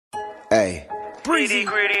Breezy,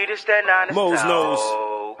 gritty, this that nine Mo's nose.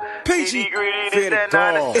 Peachy,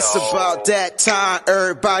 It's about that time,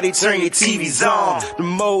 everybody turn your TVs on. The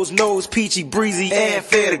Mo's nose, Peachy, Breezy, and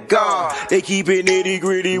Fair to God. They keep it nitty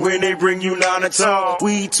gritty when they bring you 9 to talk.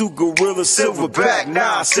 We two gorillas, silverback,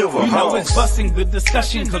 9 silver You know hawks. it's busting the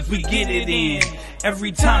discussion cause we get it in.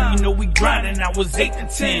 Every time, you know we grinding, I was 8 to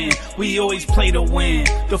 10. We always play to win,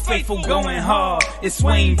 the faithful going hard. It's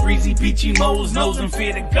Wayne, Breezy, Peachy, Mo's nose, and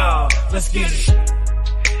Fear to God. Let's get it.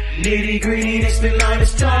 Nitty gritty, this the line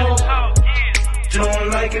is tall. Don't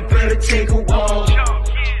like it, better take a walk.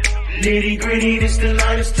 Nitty gritty, this the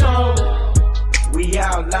line is tall. We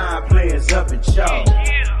outline players up in chalk.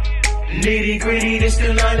 Nitty gritty, this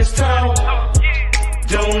the line is tall.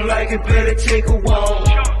 Don't like it, better take a walk.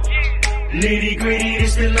 Nitty gritty,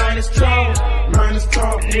 this the line is tall. Line is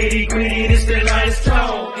tall. Nitty gritty, this the line is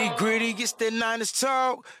tall. Nitty gritty, gets the line is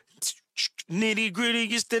tall. Nitty gritty,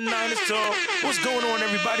 gets the Niners Talk. What's going on,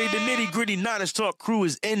 everybody? The Nitty Gritty Niners Talk crew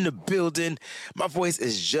is in the building. My voice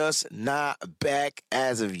is just not back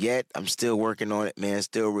as of yet. I'm still working on it, man.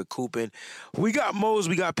 Still recouping. We got Mo's,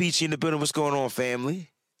 we got Peachy in the building. What's going on,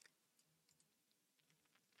 family?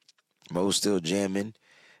 Mo's still jamming.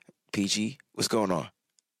 Peachy, what's going on?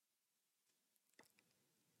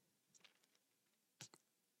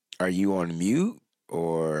 Are you on mute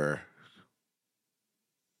or?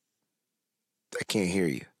 I can't hear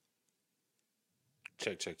you.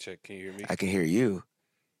 Check. Can you hear me? I can hear you.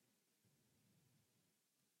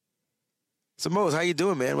 So, Mose, how you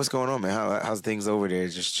doing, man? What's going on, man? How's things over there?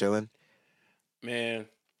 Just chilling? Man,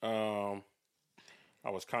 I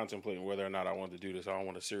was contemplating whether or not I wanted to do this. I don't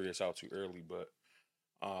want to serious out too early, but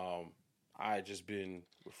I just been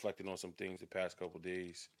reflecting on some things the past couple of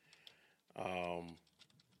days.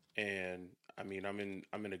 And I mean, I'm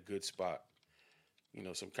in a good spot. You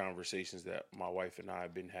know, some conversations that my wife and I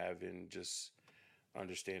have been having, just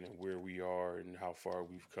understanding where we are and how far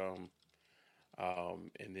we've come.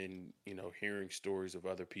 And then, you know, hearing stories of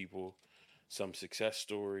other people, some success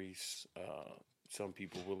stories, some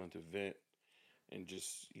people willing to vent and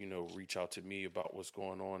just, you know, reach out to me about what's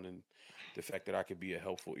going on and the fact that I could be a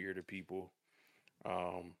helpful ear to people.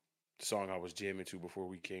 The song I was jamming to before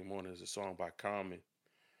we came on is a song by Common.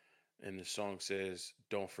 And the song says,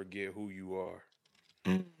 "Don't forget who you are."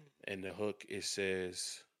 And the hook, it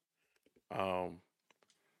says,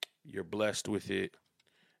 "You're blessed with it,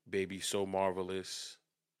 baby, so marvelous.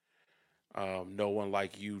 No one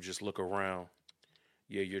like you, just look around.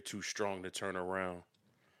 Yeah, you're too strong to turn around."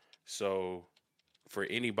 So for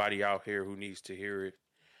anybody out here who needs to hear it,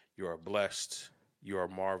 you are blessed. You are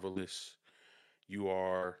marvelous. You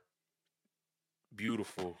are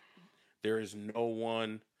beautiful. There is no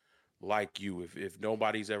one like you. If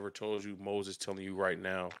nobody's ever told you, Moses telling you right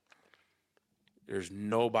now, there's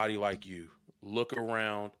nobody like you. Look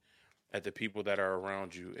around at the people that are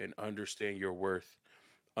around you and understand your worth,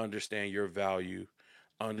 understand your value,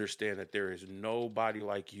 understand that there is nobody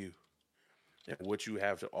like you. And what you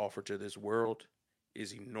have to offer to this world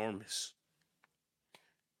is enormous.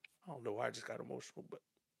 I don't know why I just got emotional, but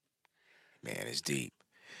Man, it's deep.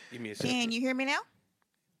 give me a second. Can you hear me now?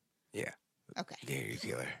 Yeah. Okay. There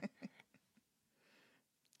you go.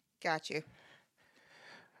 Got you.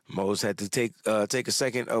 Mose had to take a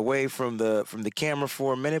second away from the camera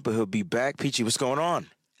for a minute, but he'll be back. Peachy, what's going on?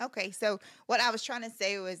 Okay, so what I was trying to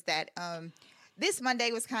say was that this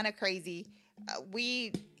Monday was kind of crazy.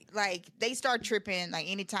 They start tripping like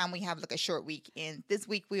anytime we have like a short week. And this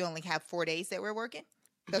week we only have 4 days that we're working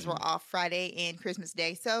because we're off Friday and Christmas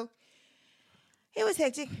Day. So it was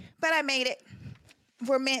hectic, but I made it.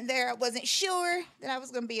 For a minute there, I wasn't sure that I was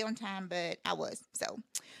going to be on time, but I was. So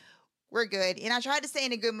we're good. And I tried to stay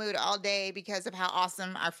in a good mood all day because of how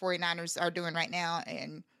awesome our 49ers are doing right now.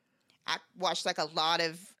 And I watched like a lot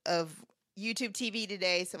of YouTube TV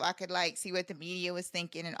today so I could like see what the media was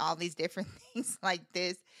thinking and all these different things like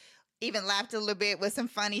this. Even laughed a little bit with some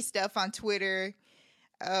funny stuff on Twitter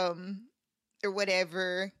or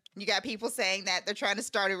whatever. You got people saying that they're trying to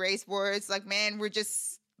start a race war. It's like, man, we're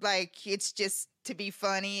just like, it's just to be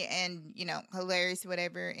funny and, you know, hilarious,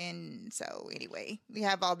 whatever. And so anyway, we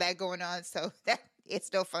have all that going on. So that it's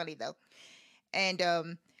still funny though.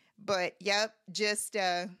 And, but yep, just,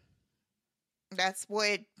 that's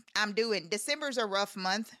what I'm doing. December's a rough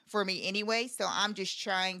month for me anyway. So I'm just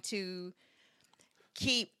trying to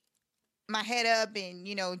keep my head up and,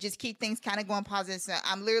 you know, just keep things kind of going positive. So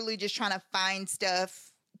I'm literally just trying to find stuff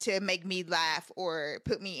to make me laugh or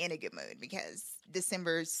put me in a good mood because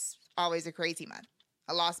December's always a crazy month.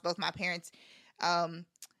 I lost both my parents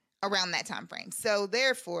around that time frame. So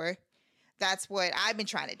therefore, that's what I've been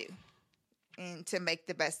trying to do. and to make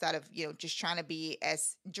the best out of, just trying to be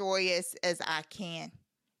as joyous as I can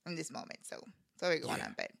in this moment. So we're going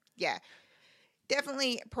on. But yeah,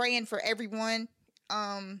 definitely praying for everyone.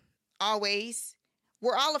 Always.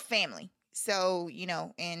 We're all a family. So,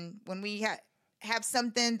 and when we have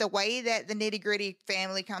something, the way that the Nitty Gritty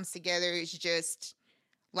family comes together is just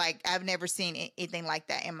like, I've never seen anything like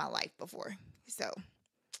that in my life before. So,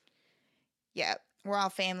 yeah, we're all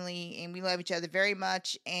family and we love each other very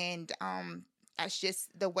much. And that's just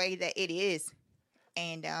the way that it is.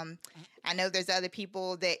 And I know there's other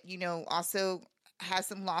people that, also have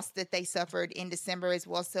some loss that they suffered in December as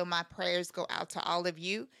well. So my prayers go out to all of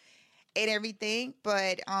you and everything.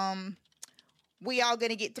 But we all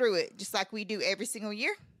going to get through it just like we do every single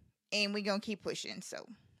year. And we're going to keep pushing. So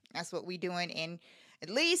that's what we're doing. And at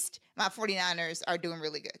least my 49ers are doing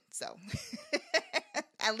really good. So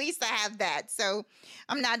at least I have that. So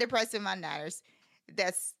I'm not depressed with my Niners.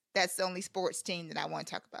 That's the only sports team that I want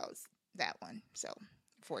to talk about is that one. So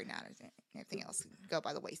 49ers and everything else go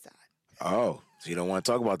by the wayside. Oh, so you don't want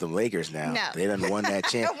to talk about the Lakers now? No. They done won that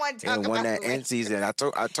I don't want to They talk done won about that the end season. I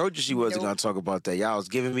told you she wasn't going to talk about that. Y'all was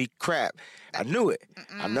giving me crap. I knew it.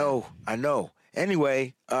 I know.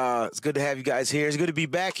 Anyway, it's good to have you guys here. It's good to be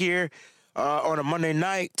back here on a Monday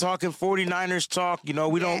night talking 49ers talk.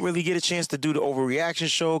 We don't really get a chance to do the overreaction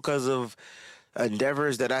show because of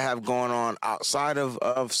endeavors that I have going on outside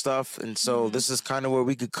of stuff. And so this is kind of where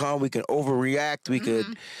we could come. We can overreact. We could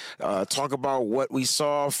talk about what we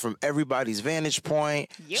saw from everybody's vantage point.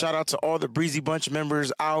 Yep. Shout out to all the Breezy Bunch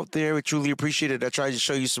members out there. We truly appreciate it. I tried to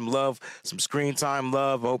show you some love, some screen time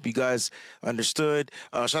love. I hope you guys understood.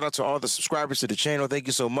 Shout out to all the subscribers to the channel. Thank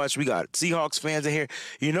you so much. We got Seahawks fans in here.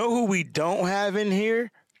 You know who we don't have in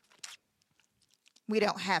here? We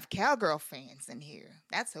don't have Cowgirl fans in here.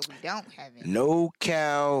 That's who we don't have in here. No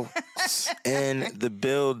cows in the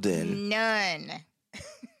building. None.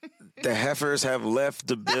 The heifers have left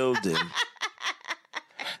the building.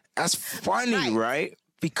 That's funny, right?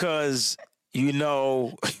 Because,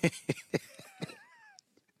 man,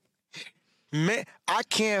 I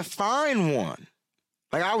can't find one.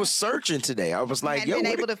 Like, I was searching today. I was like, I haven't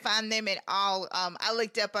been able to find them at all. I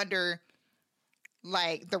looked up under,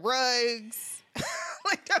 like, the rugs.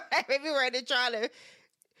 Looked up everywhere to try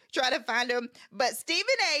to find them. But Stephen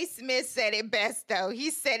A. Smith said it best, though. He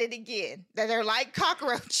said it again, that they're like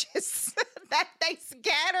cockroaches, that they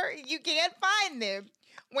scatter. You can't find them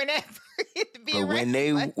whenever it be but when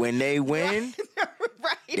they win,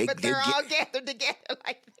 right? But they're all gathered together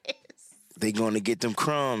like this. They gonna get them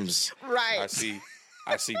crumbs, right?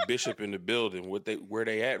 I see Bishop in the building. Where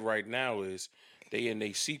they at right now is they in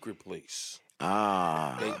a secret place.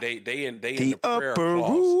 They in the prayer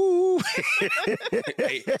clause.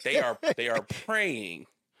 they are praying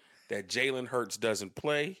that Jalen Hurts doesn't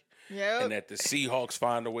play, and that the Seahawks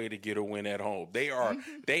find a way to get a win at home.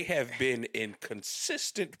 They have been in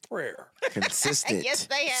consistent prayer. Consistent. Yes,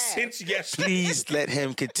 they have. Since yesterday. Please let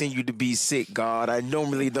him continue to be sick, God. I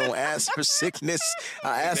normally don't ask for sickness.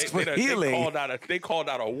 I ask for healing. They called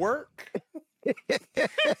out a work.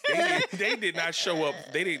 They did not show up.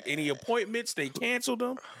 They didn't any appointments. They canceled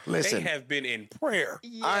them. Listen, they have been in prayer.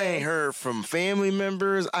 Yes. I ain't heard from family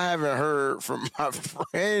members. I haven't heard from my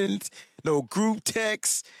friends. No group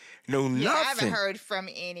texts. No nothing. I haven't heard from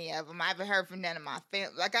any of them. I haven't heard from none of my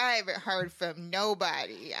family. Like, I haven't heard from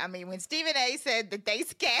nobody. I mean, when Stephen A. said that they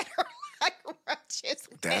scatter like roaches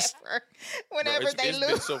whenever they lose.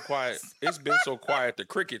 It's been so quiet. It's been so quiet. The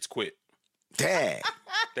crickets quit. Dang.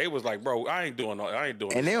 They was like, bro, I ain't doing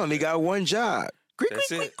And they only got one job.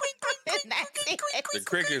 That's it. The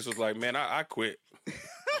crickets was like, man, I quit.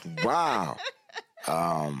 Wow.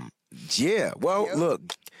 Yeah. Well, look,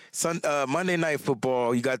 Monday Night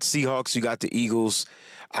Football, you got the Seahawks, you got the Eagles.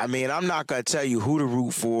 I mean, I'm not going to tell you who to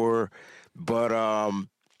root for, but, I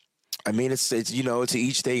mean, it's to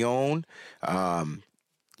each their own.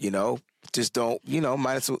 Just don't,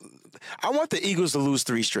 might as well. I want the Eagles to lose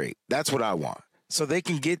 3 straight. That's what I want. So they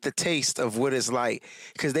can get the taste of what it's like.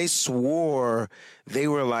 Because they swore they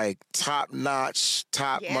were like top-notch,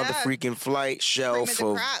 mother-freaking flight shelf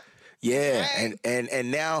of. Yeah, right.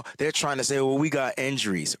 And now they're trying to say, well, we got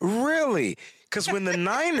injuries. Really? Because when the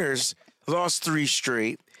Niners lost 3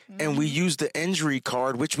 straight, and we used the injury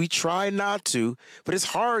card, which we try not to, but it's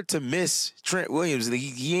hard to miss Trent Williams.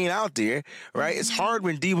 He ain't out there, right? It's hard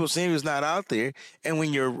when Deebo Samuel's not out there. And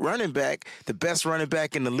when your running back, the best running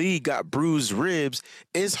back in the league, got bruised ribs,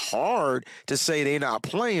 it's hard to say they're not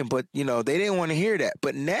playing, but, they didn't want to hear that.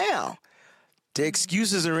 But now, the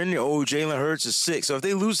excuses are in there. Oh, Jalen Hurts is sick. So if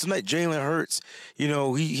they lose tonight, Jalen Hurts,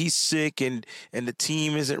 he's sick and the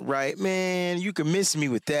team isn't right. Man, you can miss me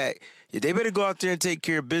with that. Yeah, they better go out there and take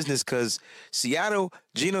care of business because Seattle,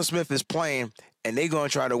 Geno Smith is playing, and they going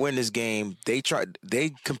to try to win this game. They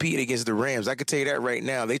compete against the Rams. I can tell you that right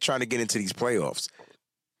now. They trying to get into these playoffs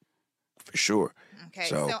for sure. Okay,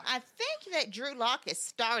 so I think that Drew Lock is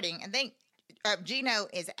starting. I think Geno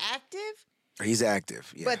is active. He's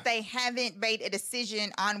active, yeah. But they haven't made a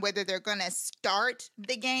decision on whether they're going to start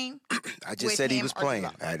the game. I just said he was playing.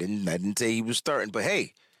 I didn't say he was starting. But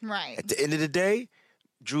hey, right at the end of the day,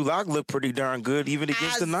 Drew Lock looked pretty darn good even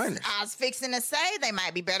against the Niners. I was fixing to say they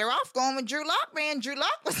might be better off going with Drew Lock, man. Drew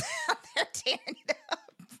Lock was out there tearing it up.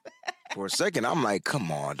 For a second, I'm like,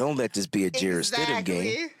 come on, don't let this be a Jarrett Stidham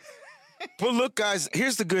game. But look, guys,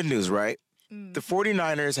 here's the good news, right? The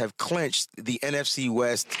 49ers have clinched the NFC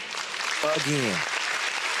West again.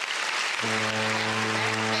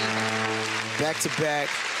 Back to back.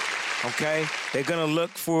 Okay? They're going to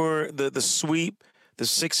look for the sweep, the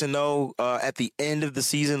 6-0 at the end of the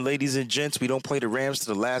season, ladies and gents. We don't play the Rams to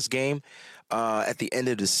the last game at the end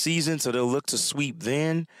of the season, so they'll look to sweep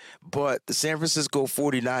then. But the San Francisco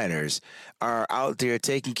 49ers are out there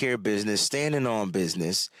taking care of business, standing on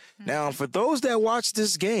business. Now, for those that watch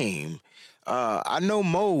this game, I know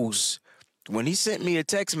Mose, when he sent me a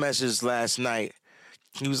text message last night,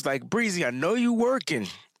 he was like, Breezy, I know you working,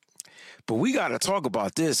 but we got to talk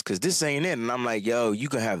about this because this ain't it. And I'm like, yo, you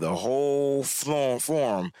can have the whole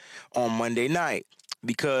forum on Monday night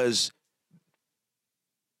because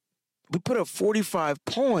we put up 45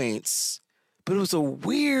 points, but it was a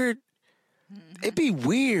weird, it'd be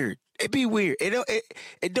weird.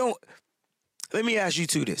 It don't, let me ask you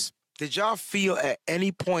two this. Did y'all feel at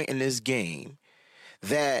any point in this game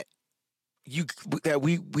that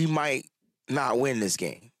we might not win this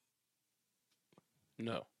game?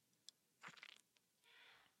 No.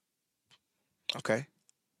 Okay.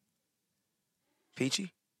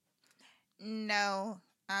 Peachy? No,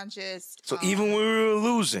 I just. So even when we were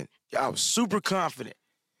losing, I was super confident.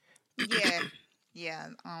 Yeah.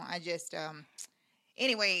 I just.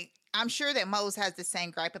 Anyway, I'm sure that Mose has the same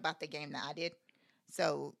gripe about the game that I did,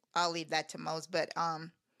 so I'll leave that to Mose. But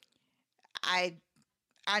I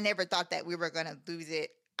never thought that we were gonna lose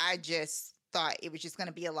it. I just thought it was just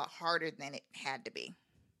gonna be a lot harder than it had to be.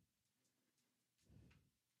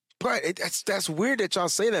 But that's weird that y'all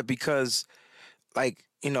say that because, like,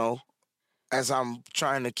 you know, as I'm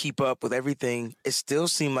trying to keep up with everything, it still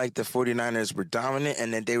seemed like the 49ers were dominant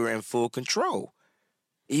and that they were in full control.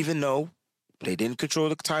 Even though they didn't control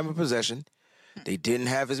the time of possession, they didn't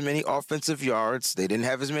have as many offensive yards, they didn't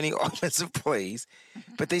have as many offensive plays,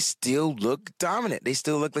 but they still look dominant. They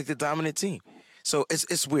still look like the dominant team. So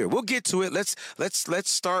it's weird. We'll get to it. Let's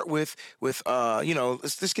start with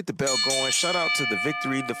let's get the bell going. Shout out to the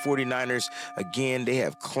victory. The 49ers again, they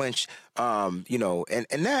have clinched. And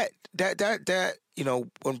that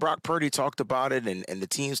when Brock Purdy talked about it and the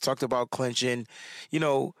teams talked about clinching,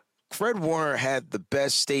 Fred Warner had the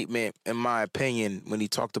best statement, in my opinion, when he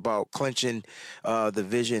talked about clinching the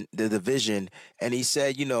division. And he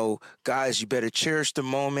said, guys, you better cherish the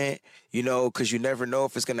moment, because you never know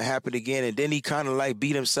if it's going to happen again. And then he kind of like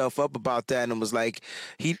beat himself up about that and was like,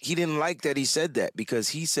 he didn't like that he said that because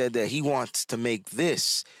he said that he wants to make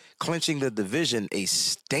this clinching the division a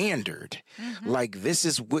standard. Like, this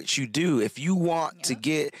is what you do. If you want to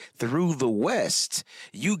get through the West,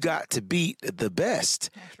 you got to beat the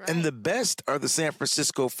best. Right. And the best are the San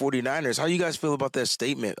Francisco 49ers. How you guys feel about that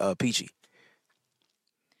statement, Peachy?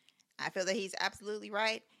 I feel that he's absolutely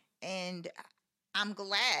right. And I'm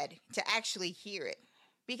glad to actually hear it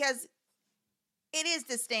because it is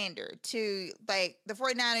the standard to, like, the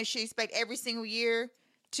 49ers should expect every single year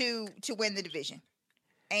to win the division.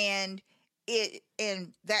 And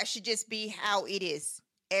that should just be how it is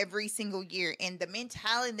every single year. And the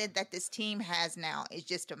mentality that this team has now is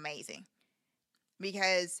just amazing.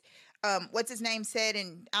 Because what's his name said,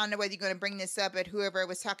 and I don't know whether you're going to bring this up, but whoever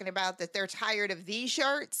was talking about that they're tired of these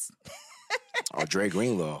shirts. Oh, Dre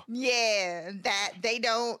Greenlaw. Yeah,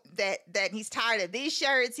 that he's tired of these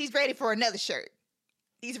shirts. He's ready for another shirt.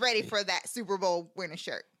 He's ready for that Super Bowl winner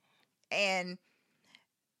shirt. And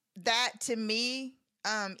that, to me,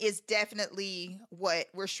 is definitely what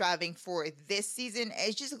we're striving for this season.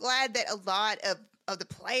 It's just glad that a lot of the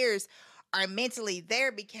players are mentally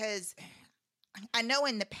there because I know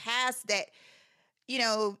in the past that,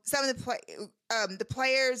 some of the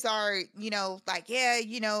players are, like,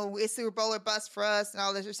 it's Super Bowl or bust for us and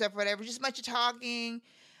all this stuff, whatever, just a bunch of talking.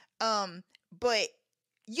 But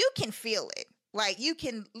you can feel it. Like, you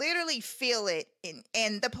can literally feel it,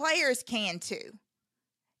 and the players can too.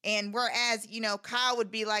 And whereas, Kyle would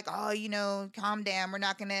be like, oh, calm down. We're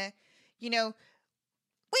not going to, we know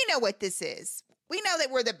what this is. we know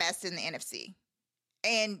that we're the best in the NFC.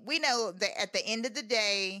 And we know that at the end of the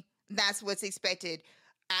day, that's what's expected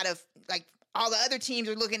out of, like, all the other teams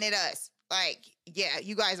are looking at us. Like, yeah,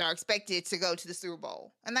 you guys are expected to go to the Super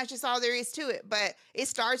Bowl. And that's just all there is to it. But it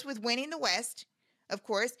starts with winning the West, of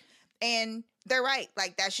course. And they're right.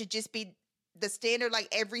 Like, that should just be the standard, like,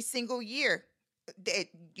 every single year.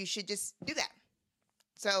 You should just do that.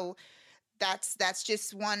 So that's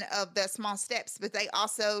just one of the small steps. But they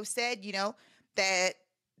also said, you know, that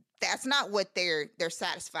that's not what they're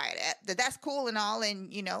satisfied at. That's cool and all.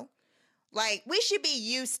 And, you know, like, we should be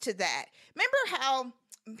used to that. Remember how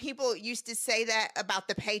people used to say that about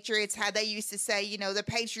the Patriots, how they used to say, you know, the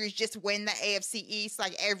Patriots just win the AFC East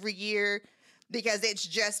like every year because it's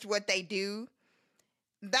just what they do.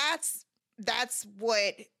 That's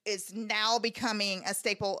what is now becoming a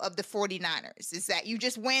staple of the 49ers, is that you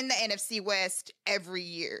just win the NFC West every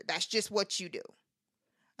year. That's just what you do.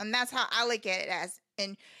 And that's how I look at it as.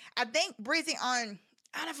 And I think Breezy on,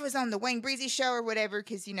 I don't know if it was on the Wayne Breezy show or whatever,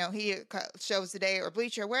 because, you know, he shows today or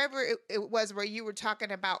Bleacher, wherever it was, where you were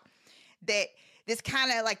talking about that this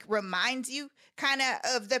kind of like reminds you kind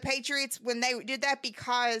of the Patriots when they did that,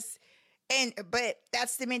 because, but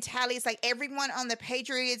that's the mentality. It's like everyone on the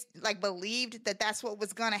Patriots like believed that that's what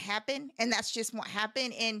was going to happen. And that's just what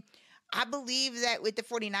happened. And I believe that with the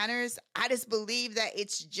 49ers, I just believe that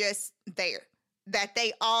it's just there. That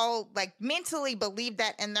they all like mentally believe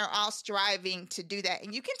that, and they're all striving to do that.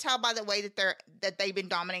 And you can tell by the way that they've been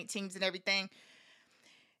dominating teams and everything.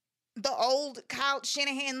 The old Kyle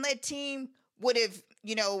Shanahan led team would have,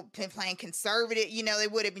 you know, been playing conservative. You know, they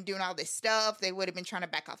would have been doing all this stuff. They would have been trying to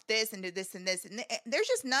back off this and do this and this. And there's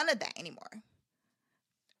just none of that anymore.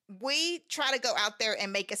 We try to go out there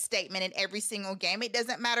and make a statement in every single game. It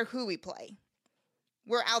doesn't matter who we play.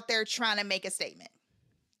 We're out there trying to make a statement.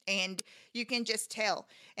 And you can just tell.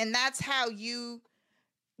 And that's how you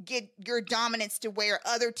get your dominance, to where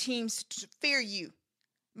other teams fear you.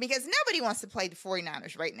 Because nobody wants to play the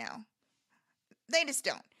 49ers right now. They just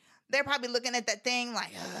don't. They're probably looking at that thing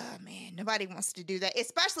like, oh, man, nobody wants to do that.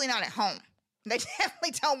 Especially not at home. They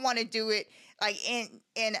definitely don't want to do it like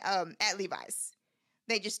at Levi's.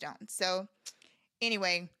 They just don't. So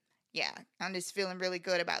anyway, yeah, I'm just feeling really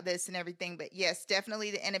good about this and everything. But yes,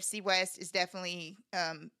 definitely the NFC West is definitely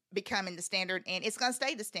becoming the standard, and it's going to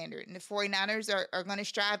stay the standard. And the 49ers are going to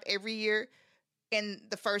strive every year in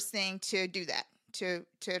the first thing to do that, to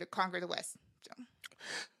conquer the West.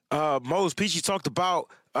 So. Mose, Peachy talked about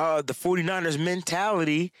the 49ers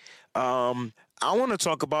mentality. I want to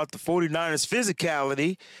talk about the 49ers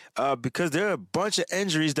physicality because there are a bunch of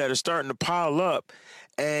injuries that are starting to pile up.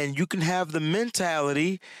 And you can have the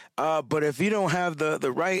mentality, but if you don't have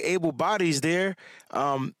the right able bodies there,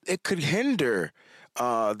 it could hinder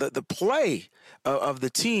the play of the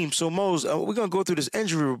team. So, Mose, we're going to go through this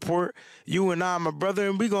injury report, you and I, my brother,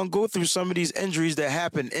 and we're going to go through some of these injuries that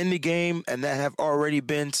happened in the game and that have already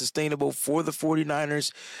been sustainable for the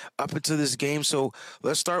 49ers up until this game. So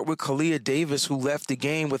let's start with Kalia Davis, who left the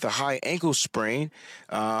game with a high ankle sprain.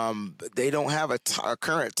 They don't have a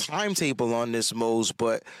current timetable on this, Mose,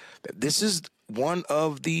 but this is one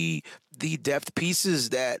of the depth pieces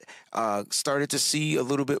that started to see a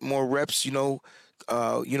little bit more reps,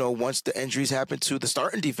 once the injuries happened to the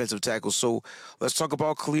starting defensive tackle. So let's talk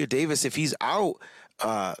about Kalia Davis. If he's out,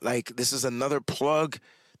 this is another plug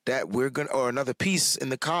that or another piece in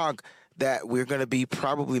the cog that we're going to be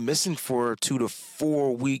probably missing for 2 to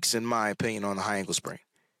 4 weeks, in my opinion, on the high ankle sprain.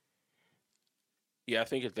 Yeah, I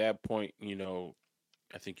think at that point,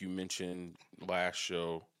 I think you mentioned last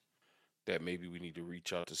show that maybe we need to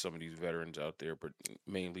reach out to some of these veterans out there, but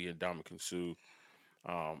mainly Ndamukong Suh.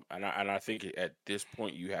 And I think at this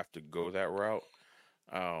point you have to go that route.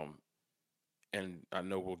 And I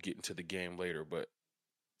know we'll get into the game later, but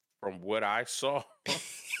from what I saw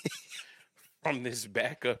from this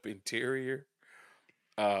backup interior,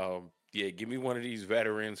 give me one of these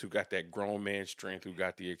veterans who got that grown man strength, who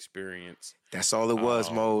got the experience. That's all it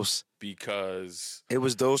was, Mose. Because it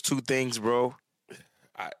was those two things, bro.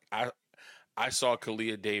 I saw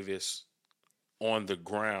Kalia Davis on the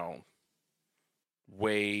ground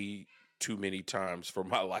way too many times for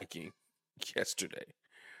my liking yesterday.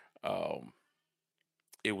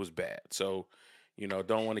 It was bad. So,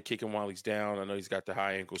 don't want to kick him while he's down. I know he's got the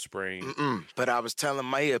high ankle sprain. But I was telling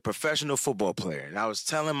Mike, a professional football player, and I was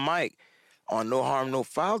telling Mike on No Harm, No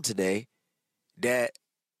Foul today that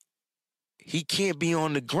he can't be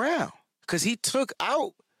on the ground because he took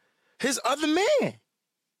out his other man.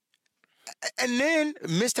 And then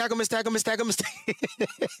miss tackle.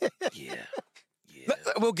 Yeah.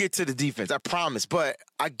 We'll get to the defense, I promise. But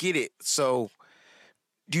I get it. So,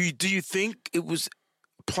 Do you think it was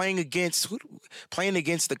playing against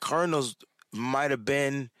the Cardinals might have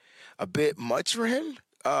been a bit much for him?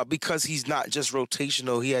 Because he's not just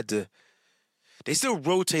rotational. They still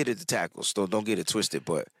rotated the tackles, so don't get it twisted.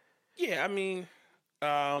 But Yeah, I mean,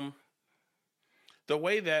 um, the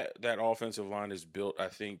way that offensive line is built, I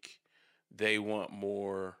think they want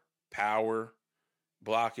more power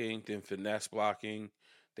blocking than finesse blocking.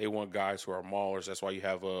 They want guys who are maulers. That's why you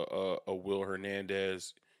have a Will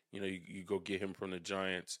Hernandez. You go get him from the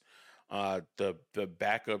Giants. The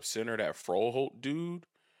backup center, that Froholt dude,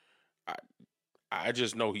 I I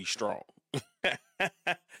just know he's strong.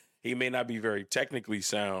 He may not be very technically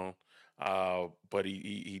sound, but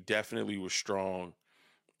he definitely was strong.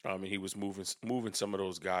 And he was moving some of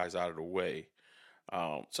those guys out of the way.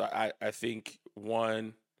 So I think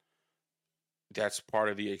one, that's part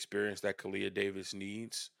of the experience that Kalia Davis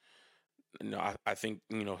needs. I think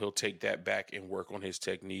he'll take that back and work on his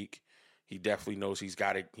technique. He definitely knows he's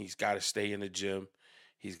got to stay in the gym.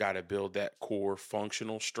 He's got to build that core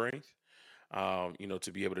functional strength.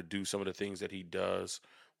 To be able to do some of the things that he does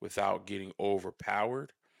without getting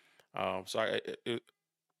overpowered. At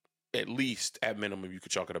least at minimum, you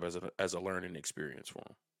could chalk it up as a learning experience for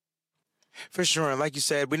him. for sure, and like you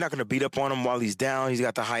said, we're not going to beat up on him while he's down. He's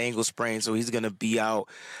got the high ankle sprain, so he's going to be out.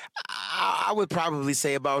 I would probably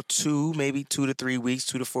say about 2 to 3 weeks,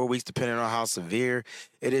 2 to 4 weeks, depending on how severe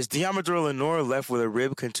it is. Diamador Lenore left with a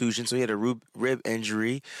rib contusion, so he had a rib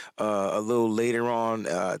injury a little later on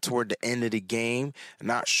toward the end of the game.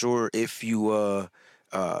 Not sure if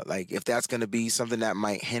if that's going to be something that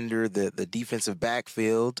might hinder the defensive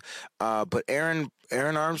backfield. But Eric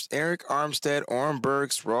Armstead, Oren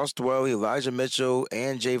Burks, Ross Dwelly, Elijah Mitchell,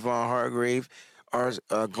 and Javon Hargrave are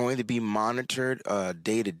going to be monitored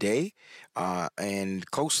day to day and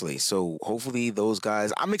closely. So hopefully those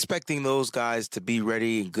guys, I'm expecting those guys to be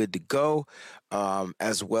ready and good to go,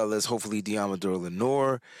 as well as hopefully Diamador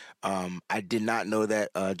Lenore. I did not know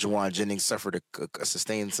that Juwan Jennings suffered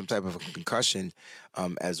sustained some type of a concussion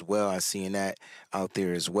as well. I'm seeing that out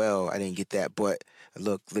there as well. I didn't get that, but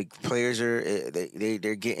look, like players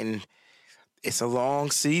they're getting. It's a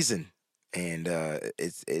long season, and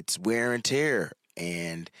it's wear and tear.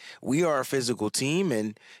 And we are a physical team,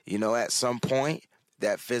 and at some point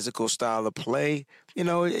that physical style of play,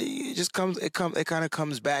 it just comes. It kind of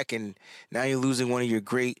comes back, and now you're losing one of your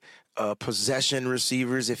great possession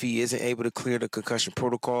receivers if he isn't able to clear the concussion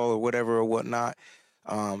protocol or whatever or whatnot.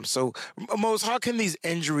 So, Mose, how can these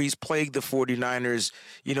injuries plague the 49ers,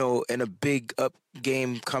 in a big up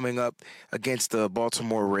game coming up against the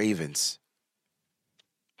Baltimore Ravens?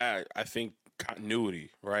 I think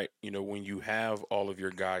continuity, right? When you have all of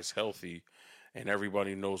your guys healthy and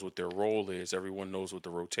everybody knows what their role is, everyone knows what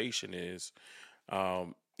the rotation is, there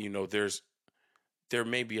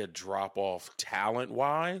may be a drop off talent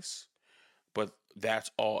wise, but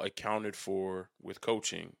that's all accounted for with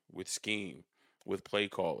coaching, with scheme, with play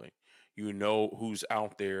calling. You know who's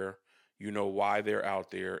out there, why they're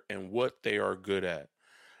out there, and what they are good at.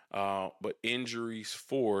 But injuries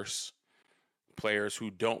force players who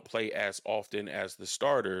don't play as often as the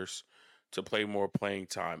starters to play more playing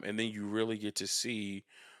time. And then you really get to see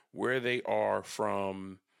where they are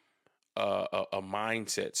from a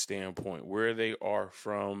mindset standpoint, where they are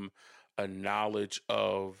from a knowledge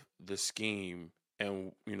of the scheme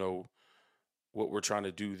and, what we're trying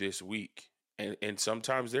to do this week. And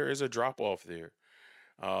sometimes there is a drop off there,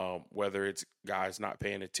 whether it's guys not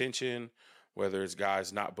paying attention, whether it's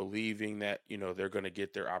guys not believing that, they're going to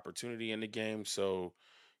get their opportunity in the game. So,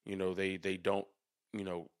 they don't,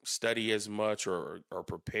 study as much or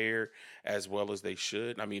prepare as well as they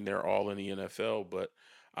should. I mean, they're all in the NFL, but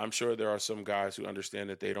I'm sure there are some guys who understand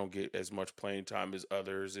that they don't get as much playing time as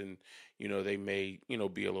others. And, they may,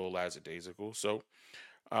 be a little lackadaisical. So,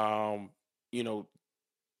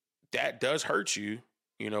 that does hurt you,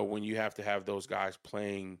 when you have to have those guys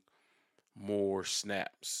playing more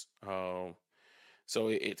snaps. So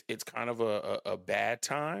it's kind of a bad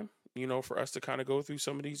time, for us to kind of go through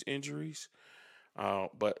some of these injuries.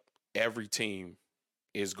 But every team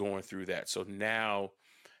is going through that. So now,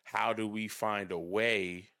 how do we find a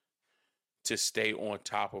way to stay on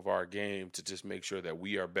top of our game to just make sure that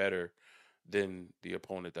we are better than the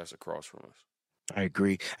opponent that's across from us? I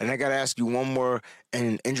agree. And I got to ask you one more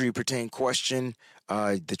an injury pertain question.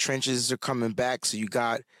 The trenches are coming back. So you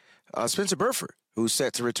got Spencer Burford, who's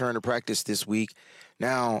set to return to practice this week.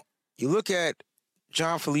 Now, you look at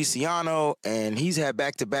John Feliciano, and he's had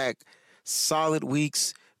back-to-back solid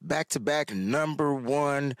weeks, back-to-back number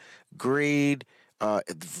one grade per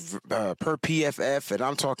PFF, and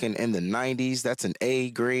I'm talking in the 90s. That's an A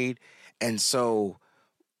grade. And so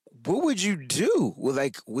what would you do? Well,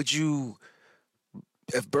 like, would you,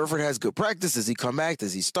 if Burford has good practice, does he come back?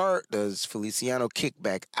 Does he start? Does Feliciano kick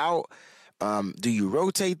back out? Do you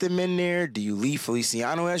rotate them in there? Do you leave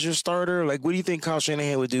Feliciano as your starter? Like, what do you think Kyle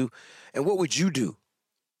Shanahan would do? And what would you do?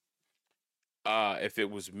 If it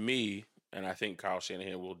was me, and I think Kyle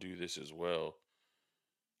Shanahan will do this as well,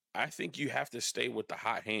 I think you have to stay with the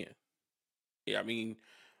hot hand. Yeah, I mean,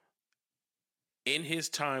 in his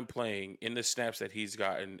time playing, in the snaps that he's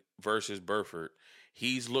gotten versus Burford,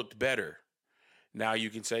 he's looked better. Now you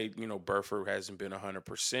can say, Burford hasn't been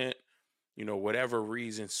 100%. Whatever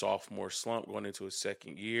reason, sophomore slump going into his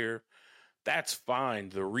second year, that's fine.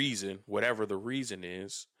 The reason, whatever the reason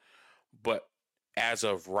is. But as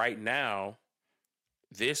of right now,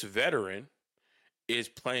 this veteran is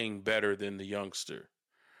playing better than the youngster.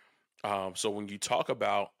 So when you talk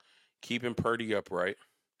about keeping Purdy upright,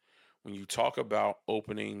 when you talk about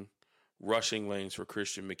opening rushing lanes for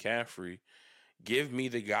Christian McCaffrey, give me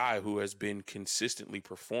the guy who has been consistently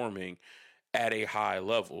performing at a high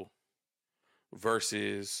level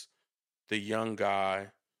versus the young guy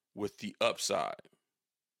with the upside.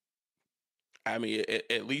 I mean,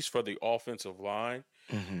 at least for the offensive line,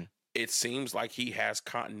 it seems like he has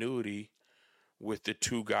continuity with the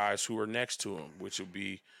two guys who are next to him, which would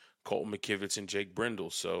be Colton McKivitz and Jake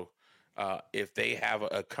Brindle. So if they have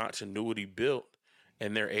a continuity built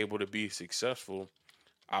and they're able to be successful,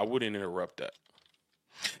 I wouldn't interrupt that.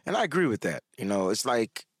 And I agree with that. It's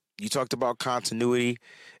like you talked about continuity.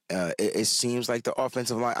 It seems like the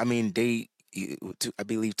offensive line, I mean, I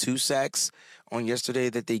believe 2 sacks on yesterday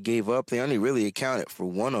that they gave up. They only really accounted for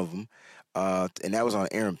one of them, and that was on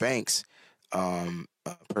Aaron Banks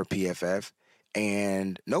per PFF.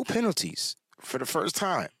 And no penalties for the first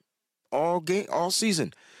time all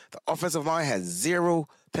season. The offensive line has 0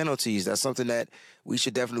 penalties. That's something that we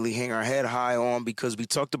should definitely hang our head high on, because we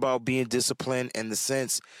talked about being disciplined in the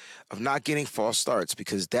sense of not getting false starts,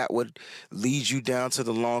 because that would lead you down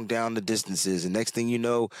the distances. And next thing you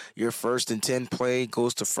know, your 1st and 10 play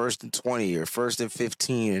goes to 1st and 20 or 1st and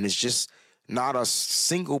 15. And it's just not a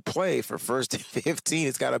single play for 1st and 15.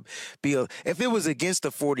 It's got to be if it was against the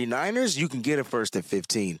 49ers, you can get a 1st and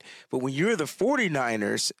 15. But when you're the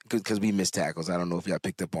 49ers, because we missed tackles, I don't know if y'all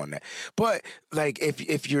picked up on that. But like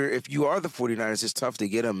if you are the 49ers, it's tough to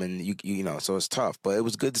get them, and so it's tough. But it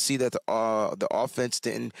was good to see that the offense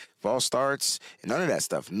didn't false starts and none of that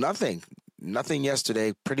stuff. Nothing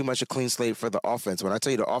yesterday. Pretty much a clean slate for the offense. When I tell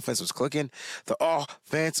you the offense was clicking, the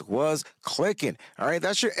offense was clicking. All right,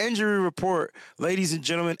 that's your injury report, ladies and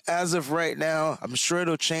gentlemen. As of right now, I'm sure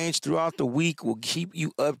it'll change throughout the week. We'll keep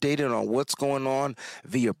you updated on what's going on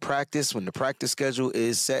via practice when the practice schedule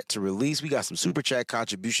is set to release. We got some super chat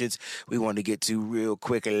contributions we want to get to real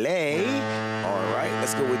quickly. All right,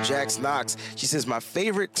 let's go with Jax Knox. She says, my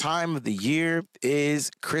favorite time of the year is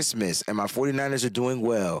Christmas, and my 49ers are doing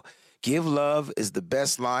well. Give love is the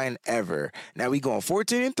best line ever. Now we going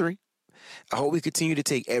 14-3. I hope we continue to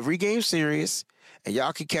take every game serious, and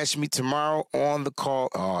y'all can catch me tomorrow on the call.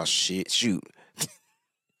 Oh, shoot.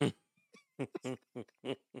 I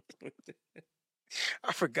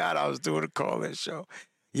forgot I was doing a call-in show.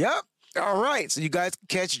 Yep. All right. So you guys can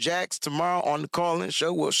catch Jax tomorrow on the call-in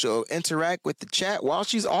show. She'll interact with the chat while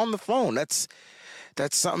she's on the phone. That's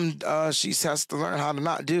something she has to learn how to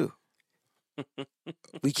not do.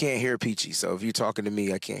 We can't hear Peachy, so if you're talking to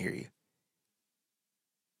me, I can't hear you.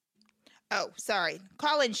 Oh, sorry.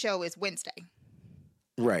 Call-in show is Wednesday.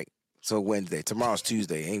 Right. So Wednesday. Tomorrow's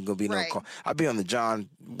Tuesday. Ain't gonna be no call. I'll be on the John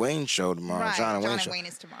Wayne show tomorrow. Right. John and Wayne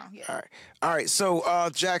is tomorrow. Yeah. All right. So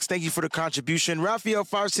Jax, thank you for the contribution.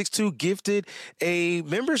 Raphael562 gifted a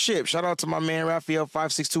membership. Shout out to my man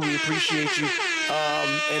Raphael562. We appreciate you.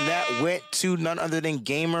 And that went to none other than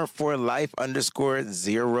Gamer for Life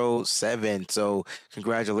 _07. So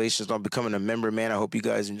congratulations on becoming a member, man. I hope you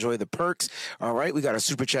guys enjoy the perks. All right, we got a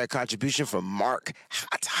super chat contribution from Mark.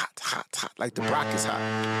 Hot, like the Brock is hot.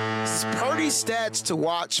 This is Purdy stats to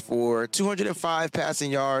watch for: 205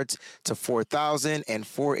 passing yards to 4,000 and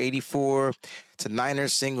 484 to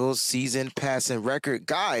Niners single season passing record.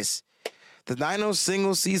 Guys, the Niners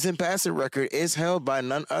single season passing record is held by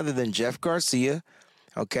none other than Jeff Garcia.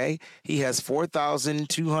 Okay, he has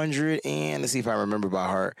 4,200 and let's see if I remember by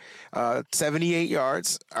heart, 78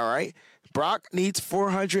 yards. All right, Brock needs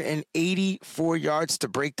 484 yards to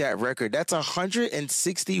break that record. That's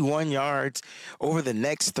 161 yards over the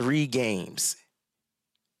next 3 games.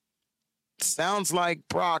 Sounds like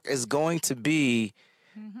Brock is going to be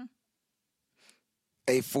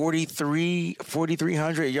a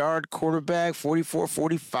 4,300 yard quarterback, 44,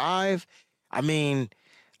 45. I mean,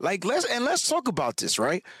 like let's talk about this,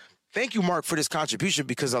 right? thank you, Mark, for this contribution,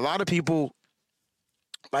 because a lot of people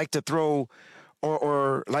like to throw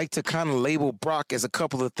or like to kind of label Brock as a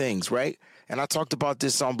couple of things, right? And I talked about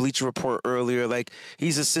this on Bleacher Report earlier. Like,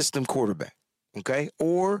 he's a system quarterback, okay?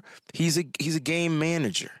 Or he's a game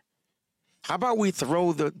manager. How about we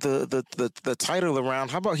throw the title around?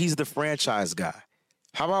 How about he's the franchise guy?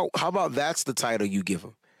 How about that's the title you give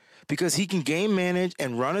him? Because he can game manage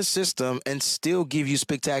and run a system and still give you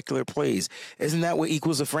spectacular plays. Isn't that what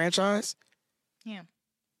equals a franchise? Yeah.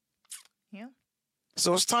 Yeah.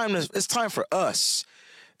 So it's time for us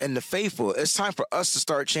and the faithful. It's time for us to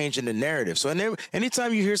start changing the narrative. So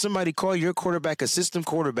anytime you hear somebody call your quarterback a system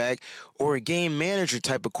quarterback or a game manager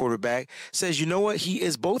type of quarterback, says, you know what, he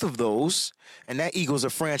is both of those, and that equals a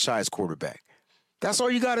franchise quarterback. That's all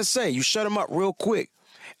you got to say. You shut him up real quick.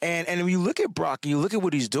 And when you look at Brock and you look at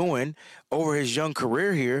what he's doing over his young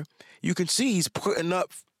career here, you can see he's putting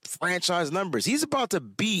up franchise numbers. He's about to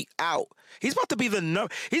be out. He's about to be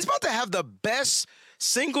he's about to have the best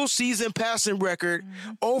single season passing record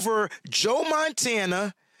over Joe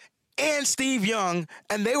Montana and Steve Young,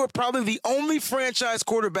 and they were probably the only franchise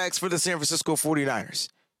quarterbacks for the San Francisco 49ers.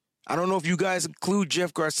 I don't know if you guys include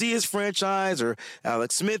Jeff Garcia's franchise or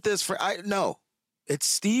Alex Smith's. No. It's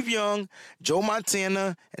Steve Young, Joe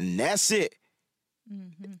Montana, and that's it.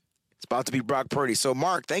 Mm-hmm. It's about to be Brock Purdy. So,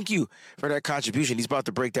 Mark, thank you for that contribution. He's about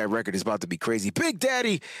to break that record. It's about to be crazy. Big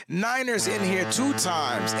Daddy Niners in here 2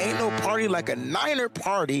 times. Ain't no party like a Niner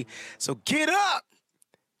party. So get up.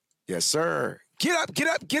 Yes, sir. Get up, get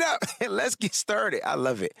up, get up. Let's get started. I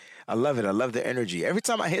love it. I love it. I love the energy. Every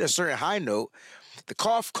time I hit a certain high note, the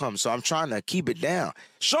cough comes, so I'm trying to keep it down.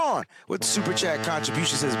 Sean with the Super Chat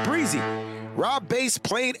contribution says, Breezy, Rob Bass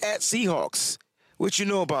played at Seahawks. What you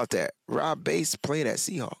know about that? Rob Bass played at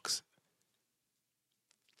Seahawks.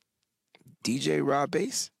 DJ Rob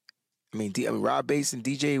Bass? I mean, Rob Bass and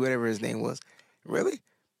DJ, whatever his name was. Really?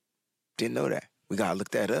 Didn't know that. We got to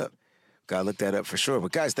look that up. Got to look that up for sure.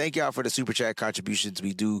 But, guys, thank y'all for the Super Chat contributions.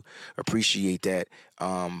 We do appreciate that.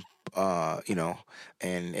 And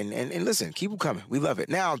listen, keep them coming. We love it.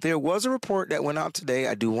 Now, there was a report that went out today.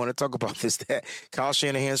 I do want to talk about this, that Kyle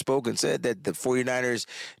Shanahan spoke and said that the 49ers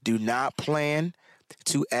do not plan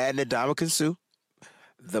to add Ndamukong Suh.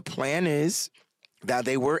 The plan is that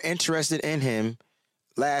they were interested in him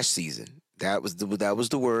last season. That was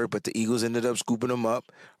the word, but the Eagles ended up scooping him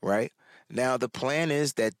up, right? Now, the plan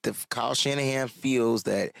is that Kyle Shanahan feels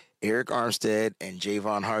that Eric Armstead and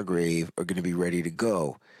Javon Hargrave are going to be ready to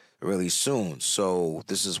go really soon. So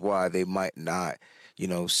this is why they might not,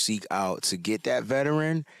 seek out to get that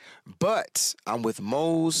veteran. But I'm with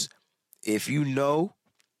Mose. If you know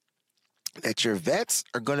that your vets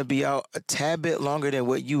are going to be out a tad bit longer than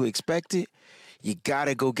what you expected, you got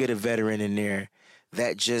to go get a veteran in there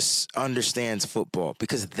that just understands football.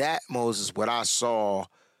 Because that, Mose, is what I saw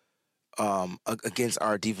against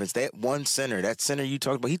our defense. That center you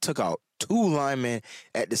talked about, he took out 2 linemen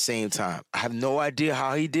at the same time. I have no idea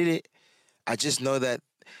how he did it. I just know that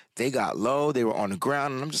they got low, they were on the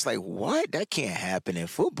ground, and I'm just like, what? That can't happen in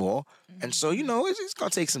football. Mm-hmm. And so, it's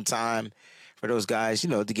going to take some time for those guys,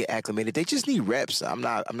 to get acclimated. They just need reps. I'm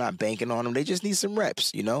not banking on them. They just need some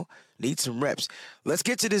reps, Need some reps. Let's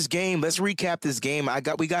get to this game. Let's recap this game.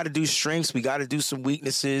 We got to do strengths. We got to do some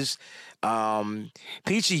weaknesses.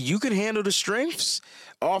 Peachy, you can handle the strengths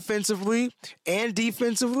offensively and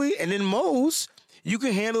defensively. And then Mose, you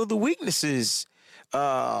can handle the weaknesses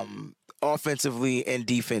offensively and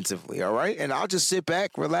defensively. All right. And I'll just sit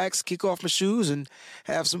back, relax, kick off my shoes, and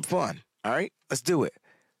have some fun. All right. Let's do it.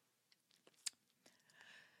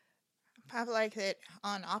 I like that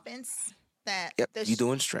on offense that you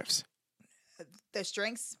doing strengths. The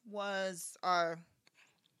strengths are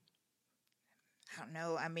I don't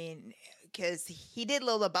know. I mean, because he did a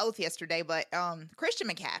little of both yesterday, but Christian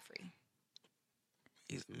McCaffrey,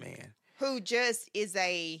 he's the man who just is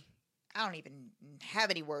I don't even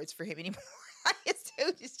have any words for him anymore. This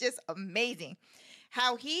dude is just amazing.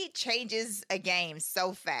 How he changes a game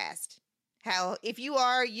so fast. How if you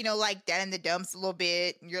are, like down in the dumps a little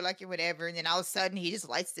bit, and you're like, whatever, and then all of a sudden he just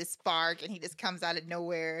lights this spark and he just comes out of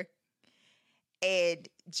nowhere and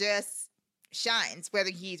just shines, whether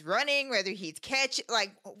he's running, whether he's catching,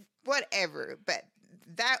 like whatever. But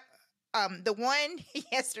that, the one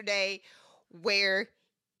yesterday where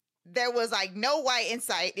there was like no white in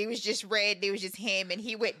sight, it was just red, it was just him, and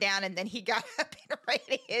he went down and then he got up and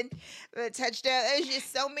right in the touchdown. There's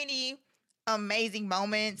just so many amazing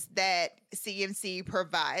moments that CMC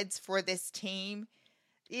provides for this team.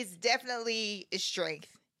 Is definitely a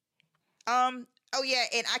strength. Oh yeah,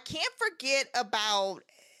 and I can't forget about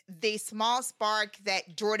the small spark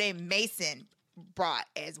that Jordan Mason brought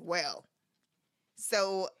as well.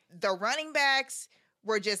 So the running backs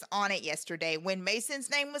were just on it yesterday. When Mason's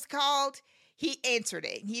name was called, he answered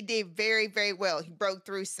it. He did very, very well. He broke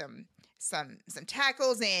through some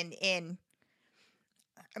tackles and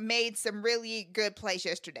made some really good plays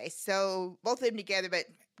yesterday. So both of them together, but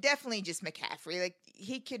definitely just McCaffrey. Like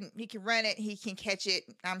he can run it, he can catch it.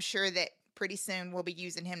 I'm sure that pretty soon we'll be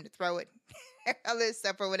using him to throw it, all this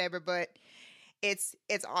stuff or whatever. But it's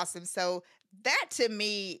awesome. So that to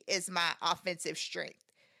me is my offensive strength.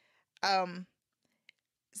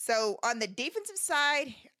 So on the defensive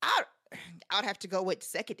side, I'd have to go with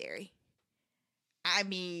secondary. I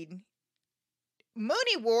mean,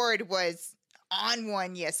 Mooney Ward was on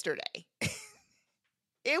one yesterday.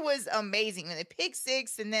 It was amazing. And the pick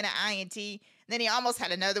six and then an INT. And then he almost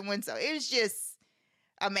had another one. So it was just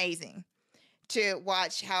amazing to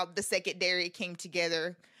watch how the secondary came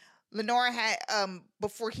together. Lenore had,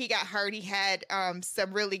 before he got hurt, he had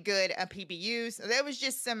some really good PBUs. So there was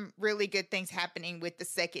just some really good things happening with the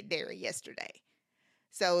secondary yesterday.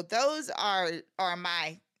 So those are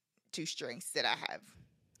my two strengths that I have.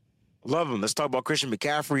 Love him. Let's talk about Christian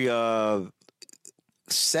McCaffrey.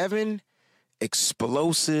 7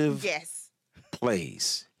 explosive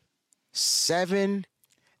plays. 7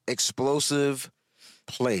 explosive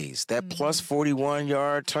plays. That plus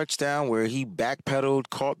 41-yard touchdown where he backpedaled,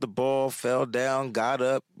 caught the ball, fell down, got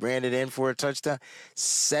up, ran it in for a touchdown.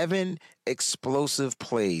 7 explosive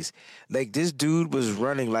plays. Like, this dude was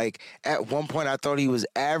running, like, at one point I thought he was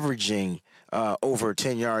averaging over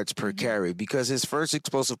 10 yards per carry, because his first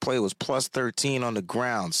explosive play was plus 13 on the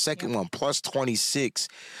ground. Second one, plus 26.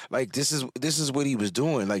 Like, this is what he was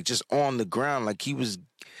doing, like, just on the ground. Like, he was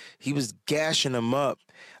gashing them up.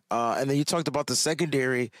 And then you talked about the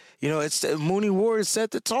secondary. You know, it's Mooney Ward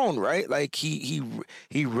set the tone, right? Like he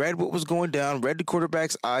read what was going down, read the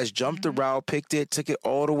quarterback's eyes, jumped the route, picked it, took it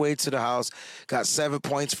all the way to the house, got 7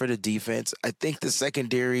 points for the defense. I think the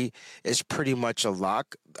secondary is pretty much a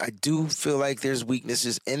lock. I do feel like there's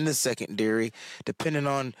weaknesses in the secondary, depending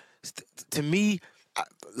on, to me,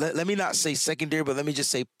 let me not say secondary, but let me just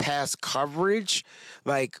say pass coverage,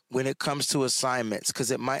 like when it comes to assignments, because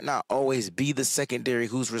it might not always be the secondary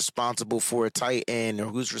who's responsible for a tight end or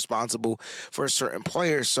who's responsible for a certain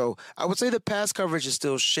player. So I would say the pass coverage is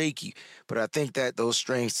still shaky, but I think that those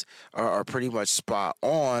strengths are pretty much spot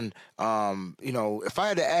on. You know, if I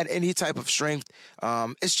had to add any type of strength,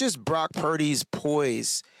 it's just Brock Purdy's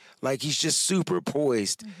poise. Like, he's just super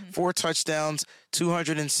poised. 4 touchdowns,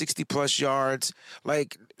 260 plus yards,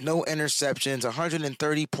 like no interceptions,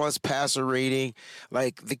 130 plus passer rating.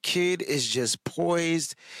 Like, the kid is just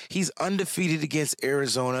poised. He's undefeated against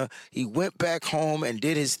Arizona. He went back home and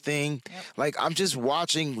did his thing. Like, I'm just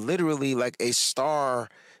watching literally like a star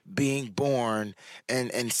being born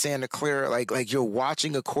and Santa Clara, like you're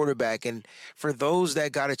watching a quarterback. And for those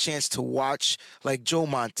that got a chance to watch like Joe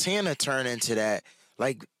Montana turn into that,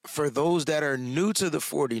 like, for those that are new to the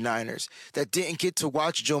 49ers, that didn't get to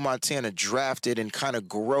watch Joe Montana drafted and kind of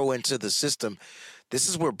grow into the system, this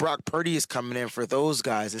is where Brock Purdy is coming in for those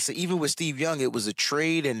guys. And so even with Steve Young, it was a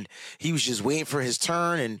trade, and he was just waiting for his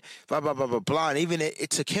turn and blah, blah, blah, blah, blah. And even it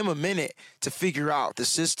took him a minute to figure out the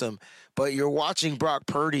system. But you're watching Brock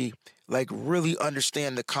Purdy, like, really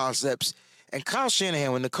understand the concepts. And Kyle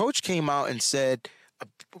Shanahan, when the coach came out and said,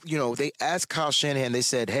 you know, they asked Kyle Shanahan, they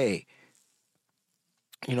said, hey,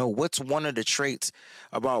 you know, what's one of the traits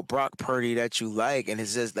about Brock Purdy that you like? And it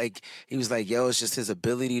says, like, he was like, yo, it's just his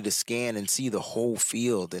ability to scan and see the whole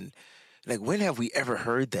field. And, like, when have we ever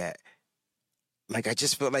heard that? Like, I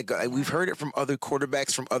just feel like we've heard it from other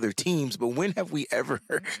quarterbacks from other teams, but when have we ever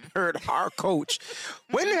heard our coach?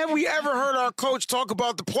 When have we ever heard our coach talk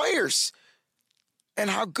about the players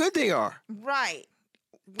and how good they are? Right.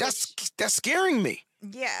 That's scaring me.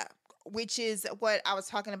 Yeah. Which is what I was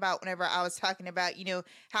talking about whenever I was talking about, you know,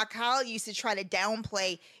 how Kyle used to try to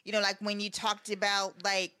downplay, you know, like when you talked about,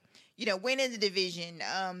 like, you know, winning the division,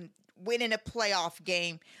 winning a playoff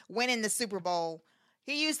game, winning the Super Bowl.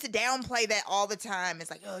 He used to downplay that all the time. It's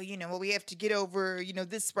like, oh, you know, well, we have to get over, you know,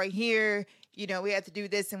 this right here. You know, we have to do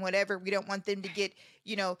this and whatever. We don't want them to get,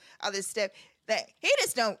 you know, all this stuff. That he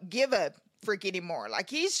just don't give a frick anymore. Like,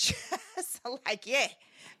 he's just like, yeah.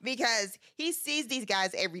 Because he sees these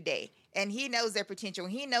guys every day, and he knows their potential.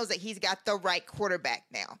 He knows that he's got the right quarterback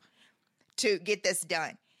now to get this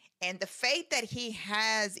done. And the faith that he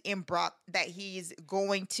has in Brock, that he's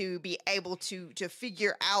going to be able to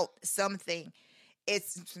figure out something,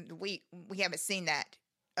 we haven't seen that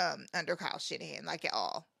under Kyle Shanahan, like, at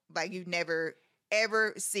all. Like, you've never,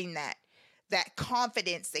 ever seen that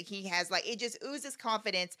confidence that he has. Like, it just oozes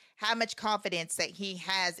confidence, how much confidence that he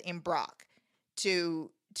has in Brock to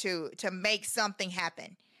make something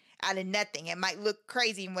happen out of nothing. It might look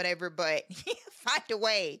crazy and whatever, but find a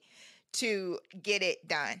way to get it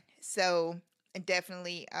done. So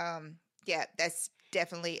definitely, yeah, that's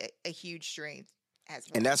definitely a huge strength as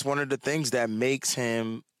well. And that's one of the things that makes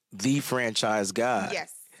him the franchise guy.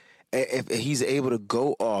 Yes. If he's able to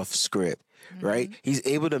go off script, right? He's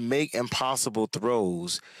able to make impossible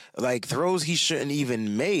throws, like throws he shouldn't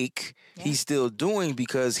even make. Yeah. He's still doing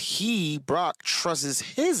because Brock trusts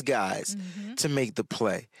his guys to make the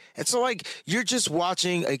play. And so, like, you're just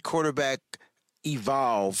watching a quarterback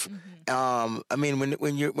evolve. I mean,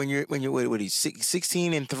 when you're what he's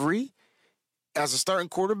 16-3 as a starting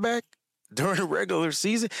quarterback during a regular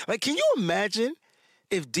season. Like, can you imagine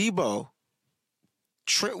if Debo,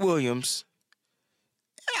 Trent Williams,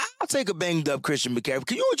 I'll take a banged up Christian McCaffrey.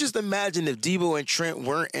 Can you just imagine if Debo and Trent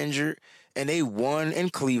weren't injured and they won in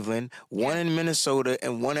Cleveland, won in Minnesota,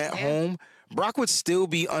 and won at home? Brock would still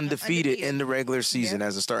be undefeated in the regular season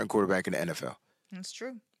as a starting quarterback in the NFL. That's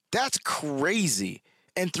true. That's crazy.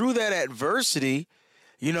 And through that adversity,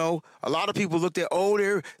 you know, a lot of people looked at,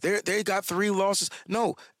 they got 3 losses.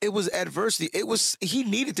 No, it was adversity. He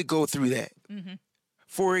needed to go through that.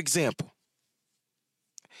 For example,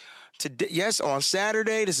 yes, on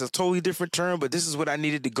Saturday, this is a totally different term, but this is what I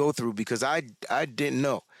needed to go through because I didn't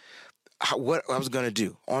know what I was going to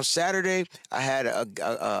do. On Saturday, I had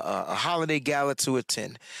a holiday gala to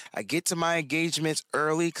attend. I get to my engagements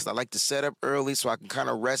early because I like to set up early so I can kind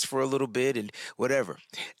of rest for a little bit and whatever.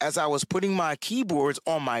 As I was putting my keyboards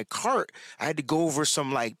on my cart, I had to go over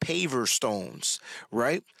some like paver stones,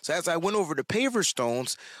 right? So as I went over the paver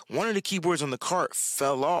stones, one of the keyboards on the cart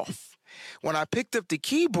fell off. When I picked up the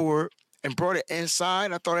keyboard and brought it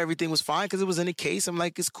inside, I thought everything was fine because it was in a case. I'm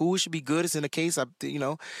like, it's cool, it should be good. It's in a case. I,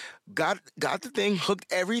 got the thing, hooked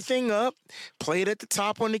everything up, played at the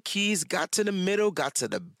top on the keys, got to the middle, got to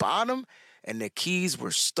the bottom, and the keys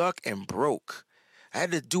were stuck and broke. I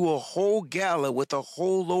had to do a whole gala with a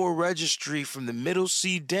whole lower registry from the middle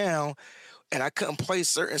C down, and I couldn't play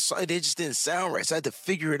certain songs. They just didn't sound right, so I had to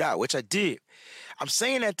figure it out, which I did. I'm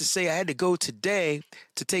saying that to say I had to go today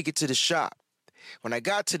to take it to the shop. When I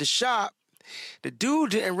got to the shop, the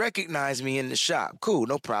dude didn't recognize me in the shop. Cool,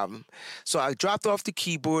 no problem. So I dropped off the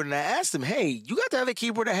keyboard and I asked him, hey, you got the other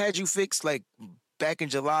keyboard I had you fixed like back in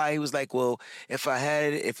July? He was like, well, if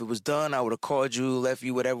it was done, I would have called you, left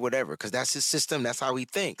you, whatever, because that's his system. That's how he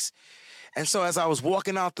thinks. And so as I was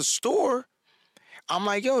walking out the store, I'm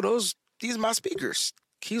like, yo, these are my speakers.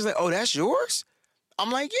 He was like, oh, that's yours?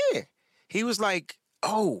 I'm like, yeah. He was like,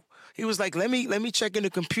 oh. He was like, let me check in the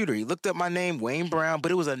computer. He looked up my name, Wayne Brown, but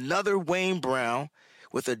it was another Wayne Brown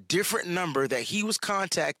with a different number that he was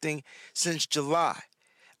contacting since July.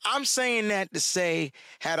 I'm saying that to say,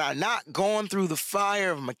 had I not gone through the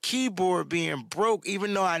fire of my keyboard being broke,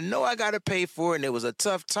 even though I know I got to pay for it and it was a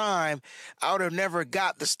tough time, I would have never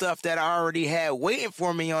got the stuff that I already had waiting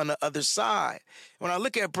for me on the other side. When I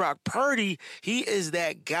look at Brock Purdy, he is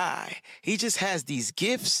that guy. He just has these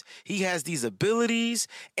gifts. He has these abilities,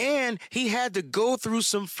 and he had to go through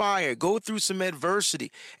some fire, go through some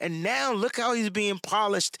adversity. And now look how he's being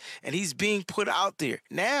polished and he's being put out there.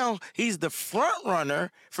 Now he's the front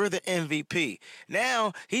runner for the MVP.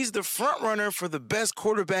 Now he's the front runner for the best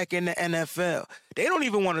quarterback in the NFL. They don't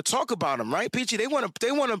even want to talk about him, right, Peachy? They want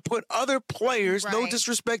to put other players, no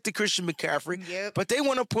disrespect to Christian McCaffrey, but they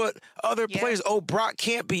want to put other players. Oh, Brock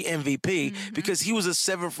can't be MVP because he was a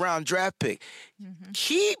 7th round draft pick.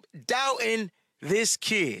 Keep doubting this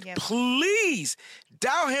kid. Please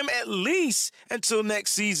doubt him at least until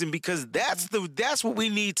next season because that's what we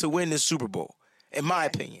need to win this Super Bowl, in my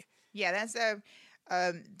opinion. Yeah,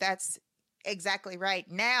 that's exactly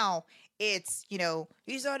right. Now it's,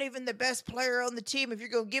 he's not even the best player on the team. If you're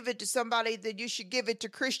going to give it to somebody, then you should give it to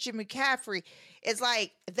Christian McCaffrey. It's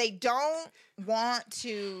like they don't want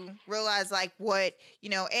to realize like what,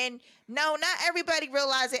 and no, not everybody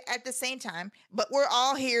realize it at the same time, but we're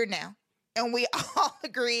all here now. And we all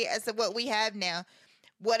agree as to what we have now.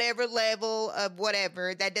 Whatever level of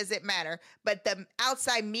whatever, that doesn't matter. But the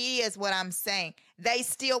outside media is what I'm saying. They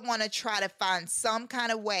still want to try to find some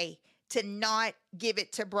kind of way to not give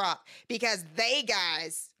it to Brock because they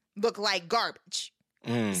guys look like garbage.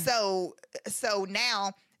 So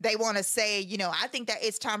now they want to say, I think that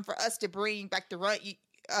it's time for us to bring back the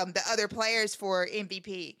other players for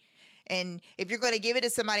MVP. And if you're going to give it to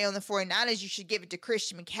somebody on the 49ers, you should give it to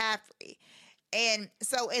Christian McCaffrey. And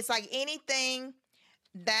so it's like anything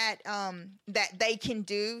that they can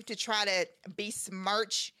do to try to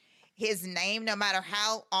besmirch his name, no matter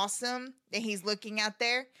how awesome that he's looking out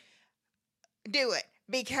there, do it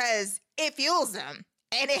because it fuels them.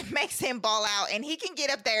 And it makes him ball out, and he can get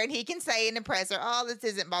up there and he can say in the presser, "Oh, this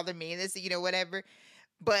isn't bothering me. This, whatever."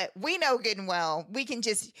 But we know good and well,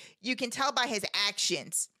 you can tell by his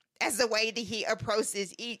actions as the way that he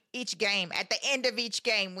approaches each game. At the end of each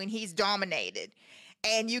game, when he's dominated,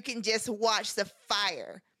 and you can just watch the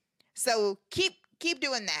fire. So keep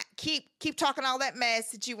doing that. Keep talking all that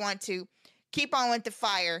mess that you want to. Keep on with the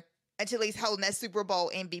fire until he's holding that Super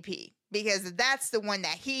Bowl MVP, because that's the one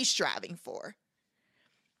that he's striving for,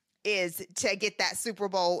 is to get that Super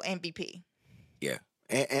Bowl MVP. Yeah.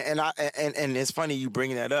 And it's funny you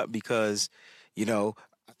bringing that up because, I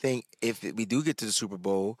think if we do get to the Super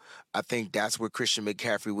Bowl, I think that's where Christian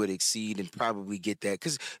McCaffrey would exceed and probably get that.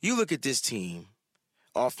 Because you look at this team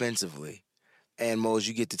offensively, and Mose,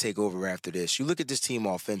 you get to take over after this. You look at this team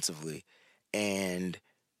offensively, and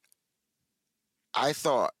I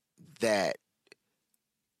thought that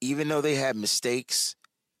even though they had mistakes,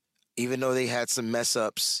 even though they had some mess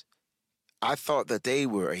ups, I thought that they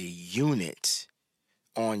were a unit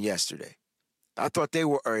on yesterday. I thought they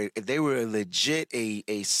were legit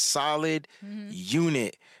a solid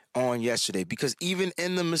unit on yesterday, because even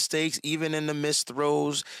in the mistakes, even in the missed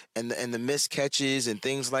throws and the missed catches and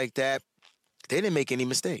things like that, they didn't make any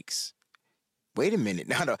mistakes. Wait a minute.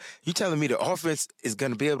 Now, you telling me the offense is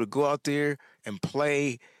going to be able to go out there and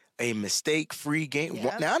play a mistake-free game?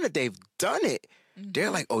 Yep. Now that they've done it,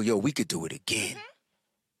 they're like, oh, yo, we could do it again.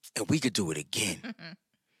 And we could do it again.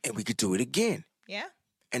 And we could do it again. Yeah.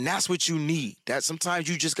 And that's what you need. That sometimes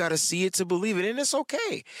you just got to see it to believe it. And it's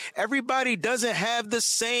okay. Everybody doesn't have the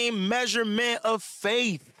same measurement of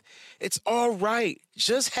faith. It's all right.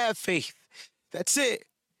 Just have faith. That's it.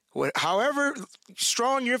 However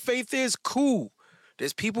strong your faith is, cool.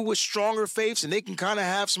 There's people with stronger faiths, and they can kind of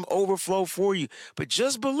have some overflow for you. But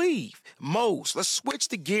just believe. Let's switch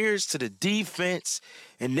the gears to the defense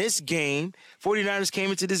in this game. 49ers came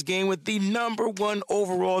into this game with the number one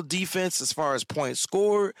overall defense as far as points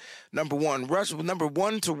scored. Number one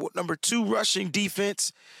to number two rushing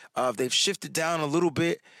defense. They've shifted down a little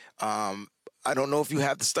bit. I don't know if you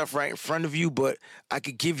have the stuff right in front of you, but I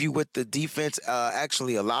could give you what the defense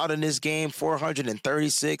actually allowed in this game: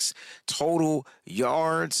 436 total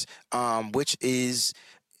yards, which is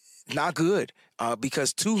not good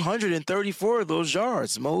because 234 of those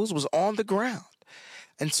yards, Mose, was on the ground.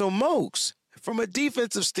 And so, Mose, from a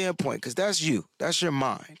defensive standpoint, because that's your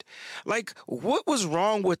mind, like, what was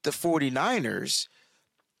wrong with the 49ers?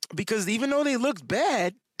 Because even though they looked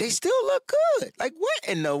bad, they still look good. Like, what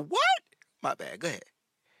in the what? My bad. Go ahead.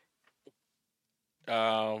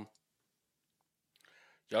 Y'all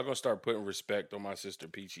gonna start putting respect on my sister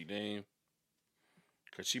Peachy name,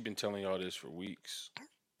 because she been telling y'all this for weeks.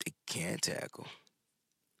 They can't tackle.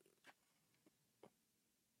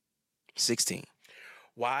 16.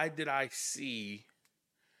 Why did I see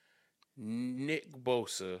Nick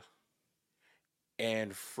Bosa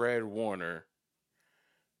and Fred Warner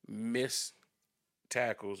miss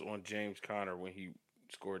tackles on James Conner when he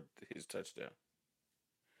scored his touchdown?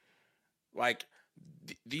 Like,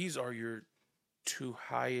 these are your two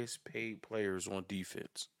highest paid players on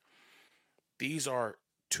defense. These are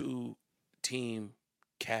two team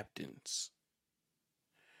captains.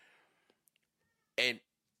 And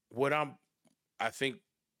I think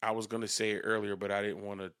I was going to say it earlier, but I didn't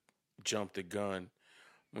want to jump the gun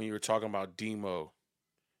when you were talking about Demo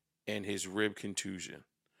and his rib contusion.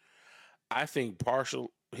 I think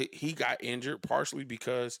he got injured partially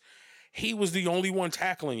because he was the only one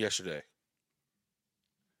tackling yesterday.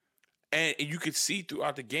 And you could see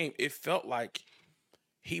throughout the game, it felt like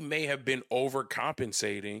he may have been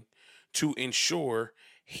overcompensating to ensure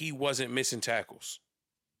he wasn't missing tackles.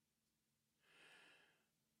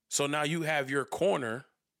 So now you have your corner,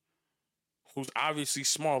 who's obviously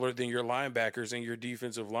smaller than your linebackers and your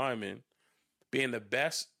defensive linemen, being the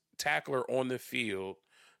best tackler on the field,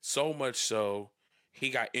 so much so he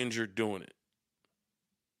got injured doing it.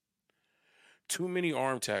 Too many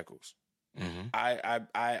arm tackles. Mm-hmm.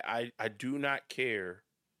 I do not care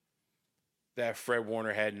that Fred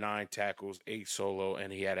Warner had 9 tackles, 8 solo,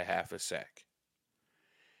 and he had a half a sack.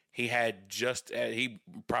 He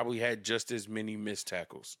probably had just as many missed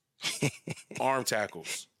tackles. Arm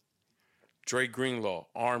tackles. Dre Greenlaw,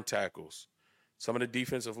 arm tackles. Some of the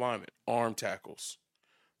defensive linemen, arm tackles.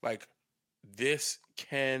 Like, this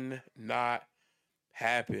cannot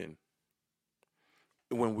happen.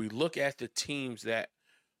 When we look at the teams that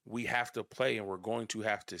we have to play and we're going to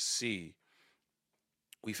have to see,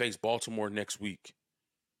 we face Baltimore next week.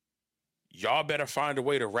 Y'all better find a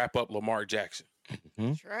way to wrap up Lamar Jackson.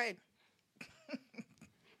 That's right.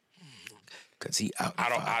 Because he out.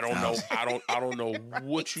 I don't know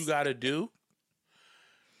what you got to do,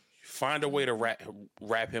 Find a way to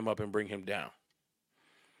wrap him up and bring him down.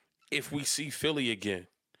 If we see Philly again,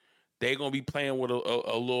 they're going to be playing with a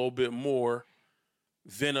little bit more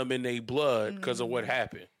venom in their blood because of what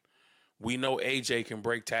happened. We know AJ can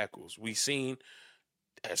break tackles. We seen,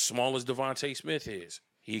 as small as Devontae Smith is,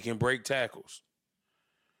 he can break tackles.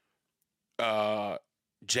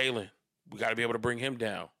 Jalen, we got to be able to bring him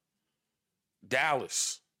down.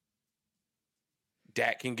 Dallas,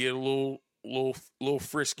 Dak can get a little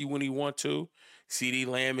frisky when he want to. CeeDee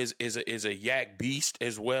Lamb is a yak beast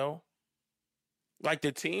as well. Like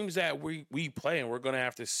the teams that we play, and we're gonna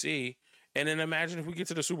have to see. And then imagine if we get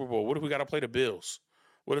to the Super Bowl. What if we got to play the Bills?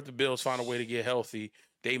 What if the Bills find a way to get healthy?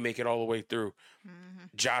 They make it all the way through.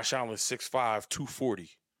 Josh Allen, 6'5", 240.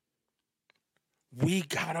 We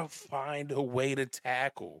gotta find a way to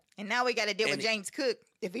tackle. And now we got to deal with James Cook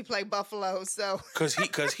if we play Buffalo. So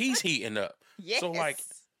because he's heating up. Yes. So like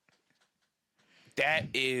that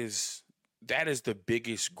is the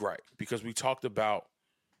biggest gripe, because we talked about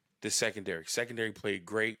the secondary. Secondary played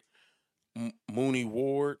great. Mooney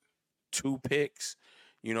Ward, 2 picks.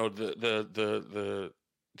 You know, the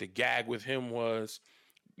gag with him was,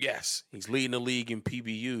 yes, he's leading the league in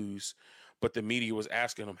PBUs, but the media was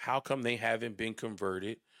asking him, how come they haven't been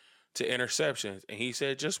converted to interceptions? And he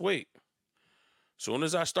said, just wait. Soon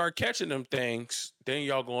as I start catching them things, then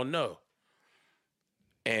y'all gonna know.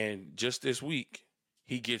 And just this week,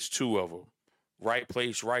 he gets 2 of them. Right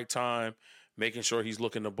place, right time, making sure he's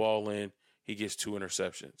looking the ball in. He gets 2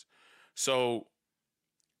 interceptions. So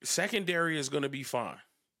secondary is going to be fine.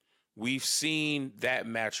 We've seen that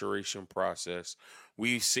maturation process.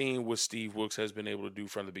 We've seen what Steve Wilks has been able to do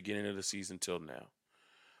from the beginning of the season till now.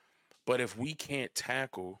 But if we can't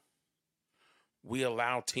tackle, we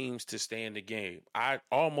allow teams to stay in the game. I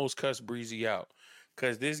almost cussed Breezy out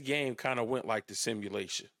because this game kind of went like the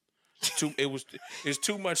simulation. It's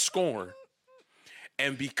too much scoring.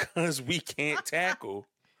 And because we can't tackle,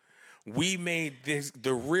 we made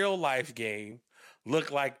the real life game look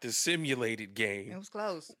like the simulated game. It was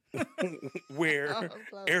close. Where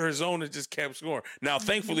Arizona just kept scoring. Now,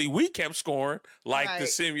 thankfully, we kept scoring like the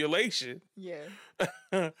simulation. Yeah.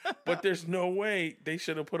 But there's no way they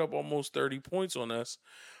should have put up almost 30 points on us.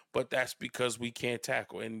 But that's because we can't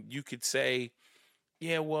tackle. And you could say,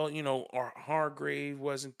 yeah, well, you know, our Hargrave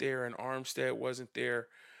wasn't there and Armstead wasn't there.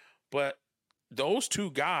 But those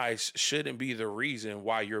 2 guys shouldn't be the reason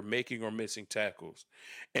why you're making or missing tackles.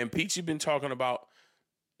 And Peachy been talking about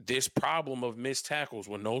this problem of missed tackles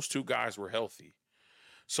when those 2 guys were healthy.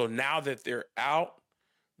 So now that they're out,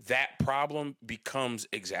 that problem becomes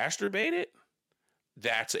exacerbated.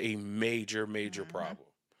 That's a major problem.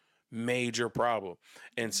 Major problem.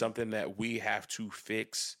 And something that we have to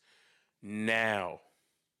fix now.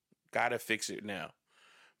 Got to fix it now.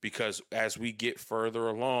 Because as we get further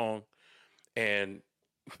along, and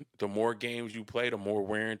the more games you play, the more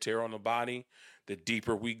wear and tear on the body, the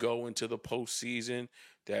deeper we go into the postseason.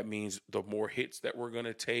 That means the more hits that we're going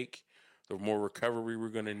to take, the more recovery we're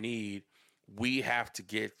going to need. We have to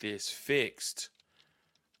get this fixed,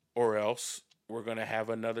 or else we're going to have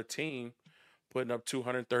another team putting up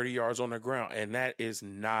 230 yards on the ground. And that is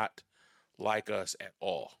not like us at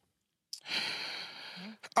all.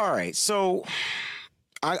 All right. So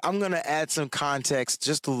I'm going to add some context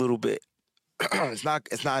just a little bit. It's not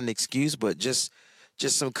an excuse, but just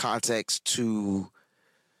some context to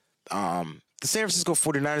the San Francisco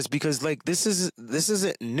 49ers, because like this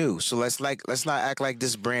isn't new. So let's not act like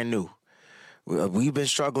this is brand new. We've been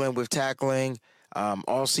struggling with tackling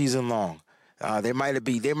all season long. There might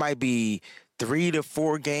be 3 to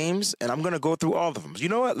 4 games, and I'm gonna go through all of them. You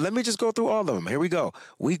know what? Let me just go through all of them. Here we go.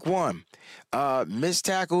 Week 1, missed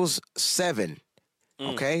tackles 7.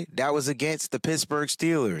 Okay, that was against the Pittsburgh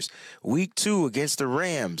Steelers. Week 2 against the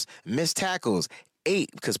Rams, missed tackles 8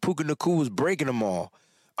 because Puka Nacua was breaking them all.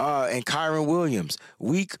 And Kyron Williams.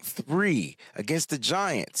 Week 3 against the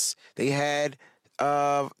Giants, they had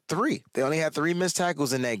 3. They only had 3 missed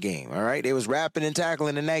tackles in that game. All right, they was rapping and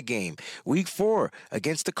tackling in that game. Week 4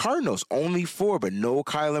 against the Cardinals, only 4, but no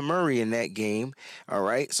Kyler Murray in that game. All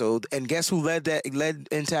right, so and guess who led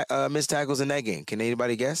in missed tackles in that game? Can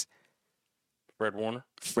anybody guess? Fred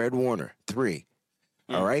Warner, 3.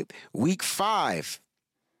 All right. Week 5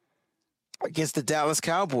 against the Dallas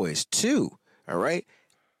Cowboys, 2. All right.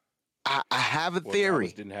 I have a theory.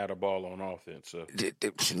 Dallas didn't have the ball on offense. So.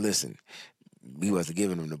 Listen, we wasn't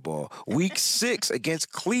giving them the ball. Week 6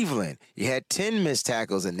 against Cleveland, you had 10 missed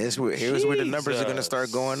tackles, and here's where the numbers are going to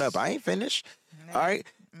start going up. I ain't finished. All right.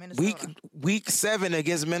 Minnesota. Week 7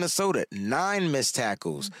 against Minnesota, 9 missed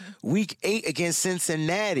tackles. Week 8 against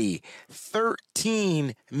Cincinnati,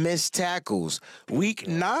 13 missed tackles. Week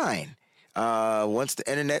 9, once the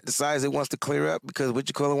internet decides it wants to clear up because what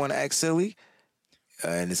you call it want to act silly,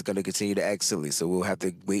 and it's going to continue to act silly. So we'll have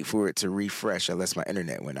to wait for it to refresh unless my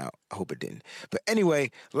internet went out. I hope it didn't. But anyway,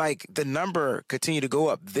 like the number continued to go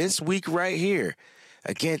up. This week right here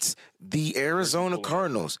against the Arizona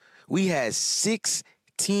Cardinals, we had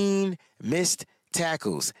 16 missed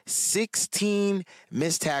tackles. 16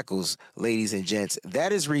 missed tackles, ladies and gents.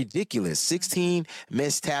 That is ridiculous. 16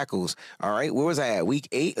 missed tackles. All right, where was I at? Week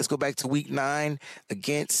 8? Let's go back to week 9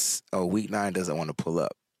 against... Oh, week 9 doesn't want to pull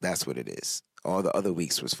up. That's what it is. All the other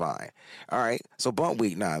weeks was fine. All right, so bump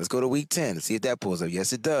week 9. Let's go to week 10 and see if that pulls up.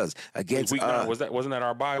 Yes, it does. Against week 9, wasn't that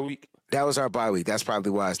our bye week? That was our bye week. That's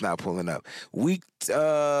probably why it's not pulling up. We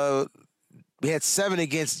had 7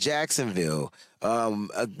 against Jacksonville.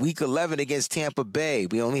 Week 11 against Tampa Bay.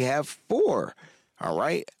 We only have 4. All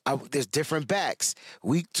right, there's different backs.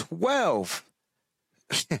 Week 12.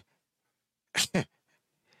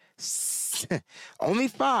 Only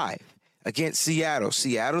 5 against Seattle.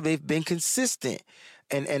 Seattle, they've been consistent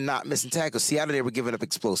and not missing tackles. Seattle, they were giving up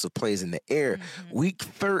explosive plays in the air. Week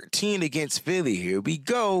 13 against Philly. Here we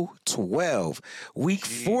go. 12. Week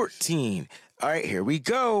 14. All right, here we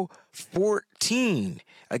go. 14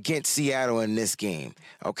 against Seattle in this game.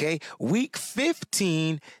 Okay. Week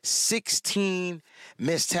 15, 16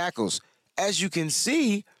 missed tackles. As you can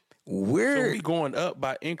see, we going up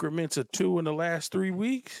by increments of 2 in the last 3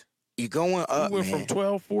 weeks. You're going up, we went man. from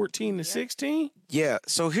 12, 14 to 16? Yeah,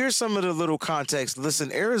 so here's some of the little context.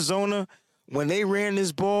 Listen, Arizona, when they ran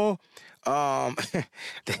this ball,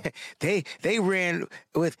 they ran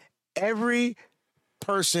with every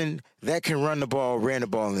person that can run the ball, ran the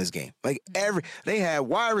ball in this game. Like they had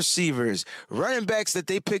wide receivers, running backs that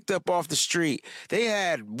they picked up off the street. They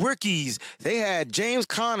had rookies. They had James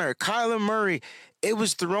Conner, Kyler Murray. It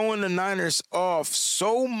was throwing the Niners off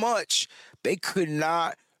so much they could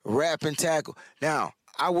not wrap and tackle. Now,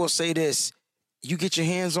 I will say this. You get your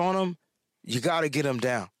hands on them, you got to get them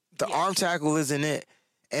down. The arm tackle isn't it.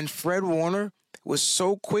 And Fred Warner was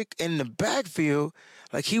so quick in the backfield,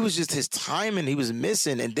 like he was just his timing, he was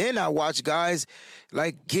missing. And then I watch guys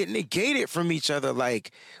like get negated from each other. Like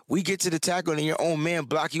we get to the tackle and your own man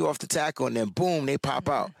block you off the tackle and then boom, they pop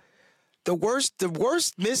out. The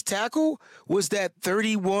worst missed tackle was that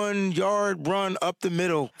 31-yard run up the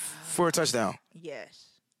middle for a touchdown. Yes.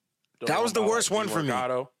 That was the worst one for me.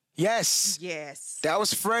 Yes. Yes. That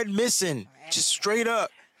was Fred missing. Just straight up.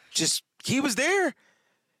 He was there.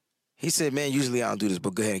 He said, man, usually I don't do this,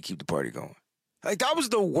 but go ahead and keep the party going. Like, that was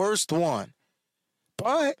the worst one.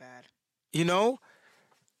 But,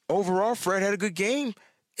 overall, Fred had a good game.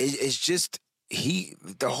 It's just,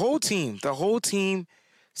 the whole team,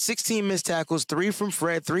 16 missed tackles, 3 from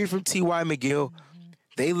Fred, 3 from T.Y. McGill.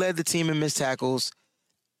 They led the team in missed tackles.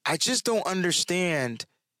 I just don't understand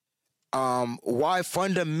why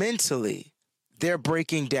fundamentally they're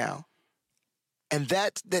breaking down. And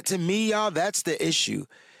that to me, y'all, that's the issue.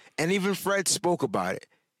 And even Fred spoke about it,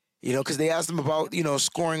 because they asked him about,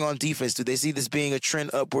 scoring on defense. Do they see this being a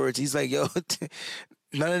trend upwards? He's like, yo,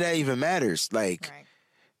 none of that even matters. Like,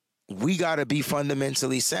 we got to be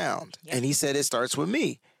fundamentally sound. Yep. And he said it starts with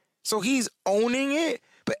me. So he's owning it,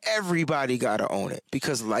 but everybody got to own it.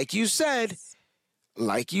 Because like you said,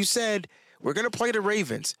 we're going to play the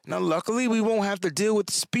Ravens. Now, luckily, we won't have to deal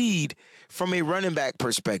with speed from a running back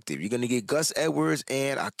perspective. You're going to get Gus Edwards,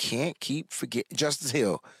 and I can't forget Justice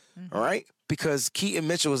Hill, all right? Because Keaton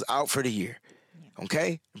Mitchell is out for the year,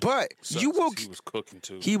 okay? But he was cooking,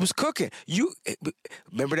 too. He was cooking. You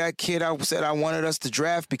remember that kid I said I wanted us to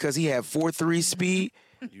draft because he had 4.3 speed?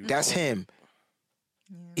 That's him.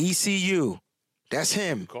 Yeah. ECU. That's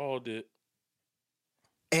him. You called it.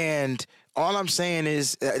 And all I'm saying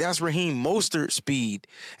is that's Raheem Mostert speed.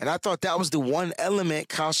 And I thought that was the one element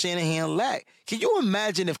Kyle Shanahan lacked. Can you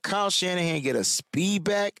imagine if Kyle Shanahan get a speed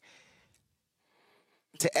back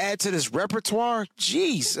to add to this repertoire?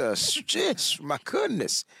 Jesus, just my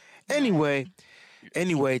goodness. Anyway,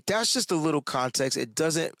 that's just a little context. It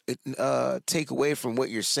doesn't take away from what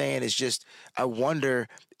you're saying. It's just I wonder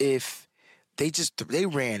if they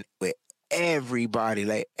ran with everybody,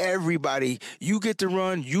 you get to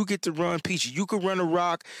run, Peachy, you could run a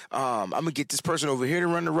rock. I'm gonna get this person over here to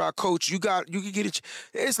run the rock. Coach, you can get it.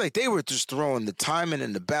 It's like they were just throwing the timing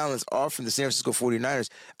and the balance off from the San Francisco 49ers.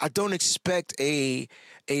 I don't expect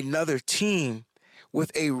another team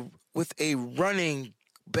with a running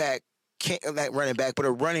back, but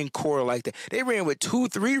a running core like that. They ran with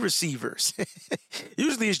 2-3 receivers.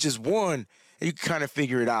 Usually it's just one. you can kind of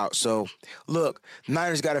figure it out. So, look,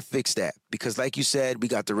 Niners got to fix that because, like you said, we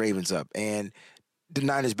got the Ravens up, and the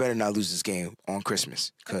Niners better not lose this game on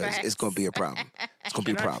Christmas because it's going to be a problem. It's going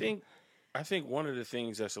to be a And problem. I think one of the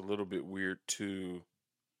things that's a little bit weird too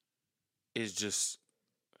is just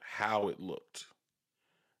how it looked.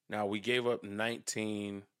 Now we gave up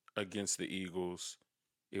 19 against the Eagles.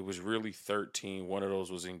 It was really 13. One of those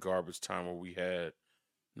was in garbage time where we had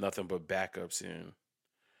nothing but backups in.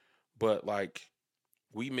 But like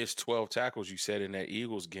we missed 12 tackles, you said, in that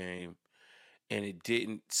Eagles game, and it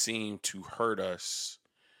didn't seem to hurt us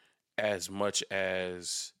as much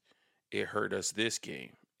as it hurt us this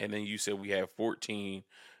game. And then you said we had 14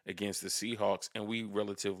 against the Seahawks, and we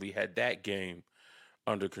relatively had that game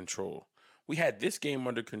under control. We had this game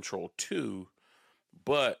under control too,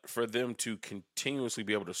 but for them to continuously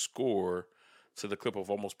be able to score to the clip of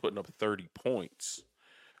almost putting up 30 points,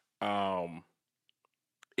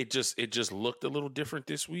 it just looked a little different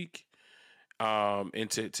this week. And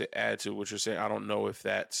to add to what you're saying, I don't know if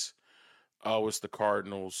that's, it's the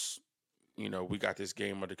Cardinals. You know, we got this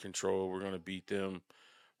game under control. We're going to beat them.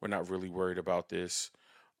 We're not really worried about this.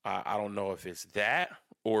 I don't know if it's that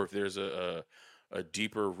or if there's a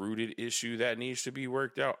deeper rooted issue that needs to be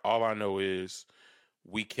worked out. All I know is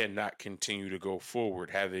we cannot continue to go forward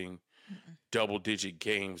having double-digit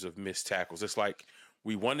games of missed tackles. It's like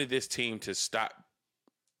we wanted this team to stop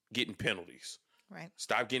getting penalties. Right.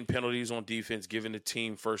 Stop getting penalties on defense, giving the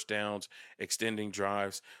team first downs, extending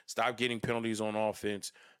drives. Stop getting penalties on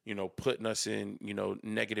offense, you know, putting us in, you know,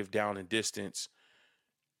 negative down and distance.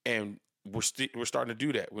 And we're starting to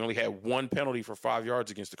do that. We only had one penalty for 5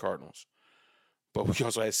 yards against the Cardinals, but we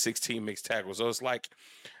also had 16 mixed tackles. So it's like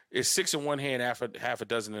it's 6 in one hand, half a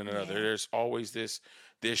dozen in another. Yeah. There's always this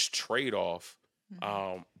trade-off.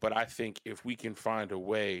 But I think if we can find a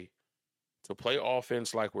way to play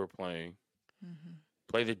offense like we're playing,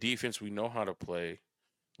 play the defense we know how to play,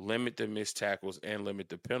 limit the missed tackles and limit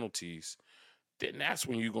the penalties, then that's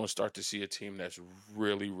when you're going to start to see a team that's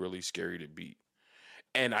really, really scary to beat.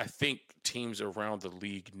 And I think teams around the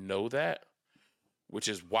league know that, which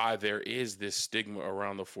is why there is this stigma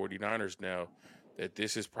around the 49ers now that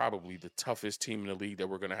this is probably the toughest team in the league that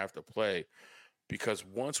we're going to have to play. Because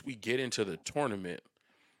once we get into the tournament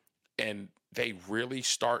and they really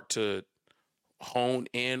start to hone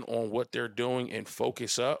in on what they're doing and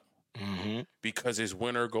focus up, because it's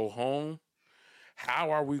win or go home,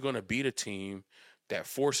 how are we going to beat a team that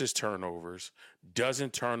forces turnovers,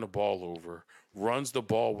 doesn't turn the ball over, runs the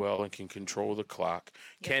ball well and can control the clock,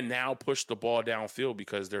 can now push the ball downfield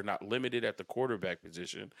because they're not limited at the quarterback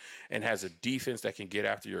position, and has a defense that can get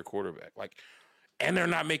after your quarterback? And they're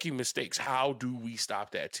not making mistakes. How do we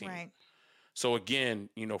stop that team? Right. So again,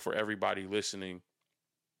 you know, for everybody listening,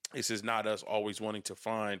 this is not us always wanting to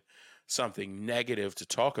find something negative to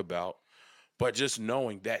talk about, but just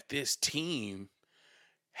knowing that this team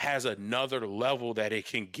has another level that it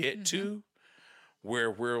can get to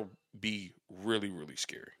where we'll be really, really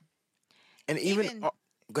scary. And even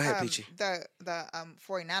go ahead, Peachy. The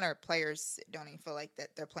 49er players don't even feel like that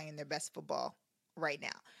they're playing their best football right now.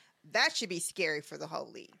 That should be scary for the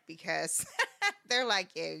whole league because they're like,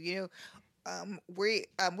 yeah, you know,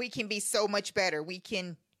 we can be so much better. We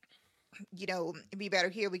can, you know, be better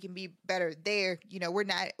here. We can be better there. You know,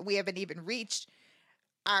 we haven't even reached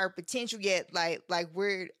our potential yet. Like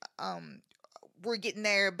we're getting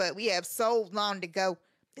there, but we have so long to go.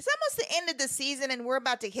 It's almost the end of the season and we're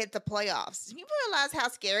about to hit the playoffs. Do you realize how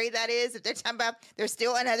scary that is? If they're talking about there's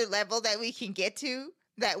still another level that we can get to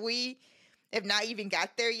that we have not even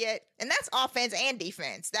got there yet. And that's offense and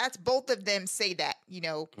defense. That's both of them say that, you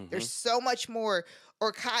know, there's so much more.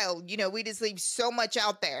 Or Kyle, you know, we just leave so much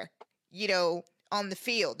out there, you know, on the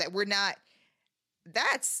field that we're not.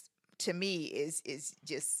 That's, to me, is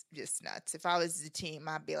just nuts. If I was the team,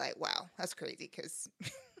 I'd be like, wow, that's crazy because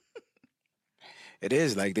it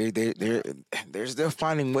is like they're still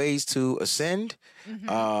finding ways to ascend,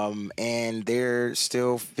 and they're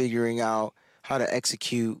still figuring out how to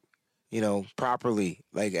execute, you know, properly,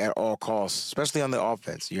 like at all costs, especially on the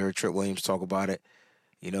offense. You heard Trent Williams talk about it.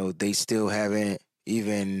 You know, they still haven't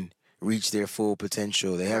even reached their full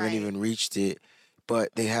potential. They haven't even reached it, but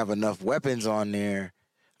they have enough weapons on there,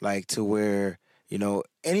 like to where, you know,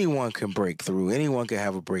 anyone can break through. Anyone can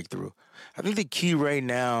have a breakthrough. I think the key right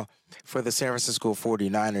now for the San Francisco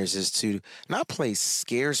 49ers is to not play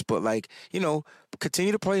scarce, but like, you know,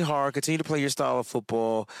 continue to play hard, continue to play your style of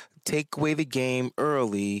football, take away the game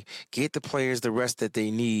early, get the players the rest that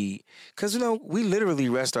they need. Because, we literally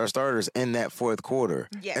rest our starters in that fourth quarter.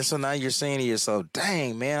 Yes. And so now you're saying to yourself,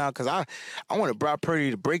 dang, man, because I wanted Brock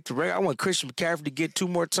Purdy to break the record. I want Christian McCaffrey to get 2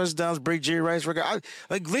 more touchdowns, break Jerry Rice's record.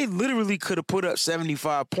 They literally could have put up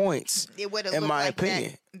 75 points, It would have in looked my like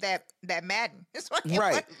opinion. that Madden. That's what it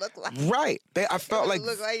Right. would look like. Right. I felt like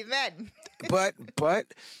look like Madden. But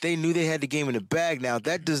they knew they had the game in the bag. Now,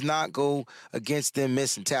 that does not go against them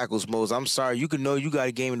missing tackles, Mose. I'm sorry. You can know you got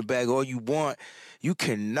a game in the bag all you want. You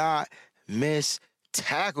cannot miss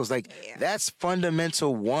tackles. That's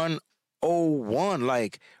fundamental 101.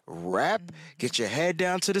 Get your head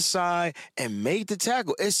down to the side and make the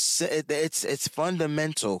tackle. It's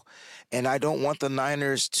fundamental. And I don't want the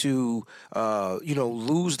Niners to,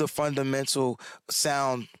 lose the fundamental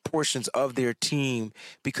sound portions of their team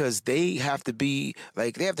because they have to be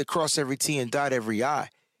they have to cross every T and dot every I.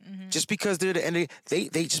 Mm-hmm. Just because they're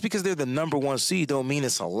just because they're the number 1 seed don't mean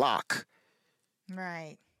it's a lock.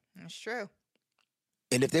 Right. That's true.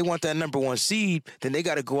 And if they want that number 1 seed, then they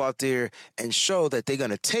got to go out there and show that they're going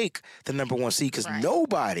to take the number 1 seed because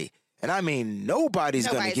nobody, and I mean nobody's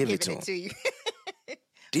going to give it to them. To you.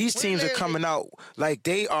 These teams are coming out like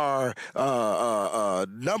they are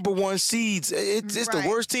number 1 seeds. It's the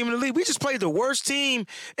worst team in the league. We just played the worst team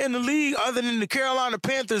in the league other than the Carolina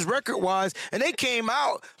Panthers record-wise, and they came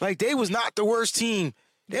out like they was not the worst team.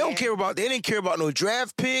 They didn't care about no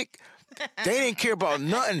draft pick. They didn't care about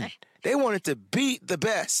nothing. They wanted to beat the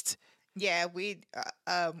best. Yeah, we're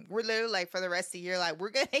literally for the rest of the year,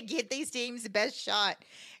 we're going to get these teams the best shot.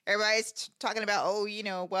 Everybody's talking about,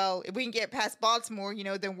 if we can get past Baltimore,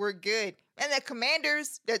 then we're good. And the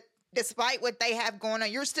Commanders, despite what they have going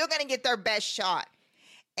on, you're still going to get their best shot.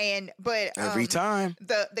 But every time.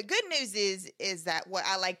 The good news is that what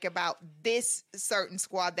I like about this certain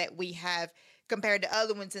squad that we have compared to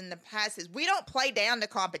other ones in the past is we don't play down the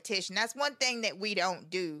competition. That's one thing that we don't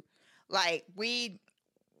do.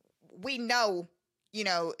 We know,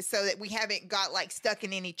 so that we haven't got stuck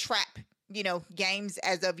in any trap, games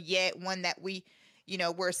as of yet, one that we,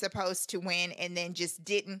 we're supposed to win and then just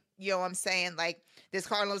didn't, you know what I'm saying? This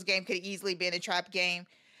Cardinals game could have easily been a trap game.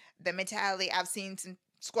 The mentality, I've seen some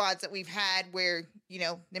squads that we've had where,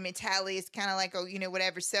 the mentality is kind of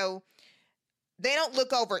whatever. So they don't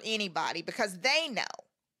look over anybody because they know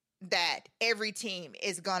that every team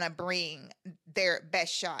is going to bring their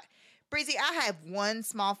best shot. Breezy, I have one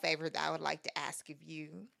small favor that I would like to ask of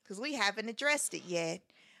you because we haven't addressed it yet.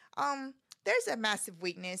 There's a massive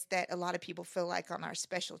weakness that a lot of people feel like on our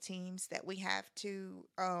special teams that we have to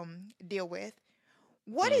deal with.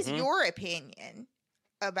 What is your opinion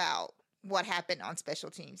about what happened on special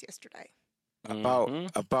teams yesterday?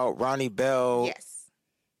 About Ronnie Bell? Yes.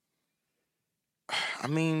 I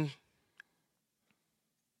mean,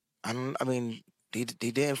 he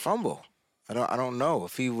didn't fumble. I don't know.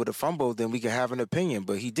 If he would have fumbled, then we could have an opinion,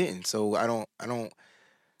 but he didn't. So I don't know.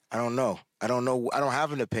 I don't know. I don't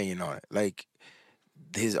have an opinion on it.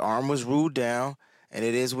 His arm was ruled down, and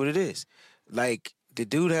it is what it is. The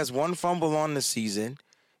dude has 1 fumble on the season,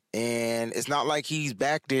 and it's not like he's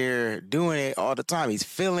back there doing it all the time. He's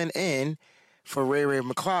filling in for Ray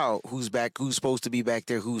McCloud, who's supposed to be back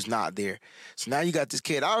there, who's not there. So now you got this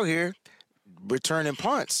kid out here returning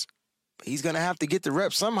punts. He's going to have to get the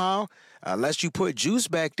reps somehow, unless you put Juice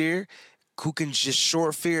back there who can just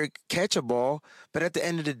short fair catch a ball. But at the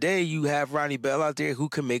end of the day, you have Ronnie Bell out there who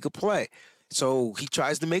can make a play. So he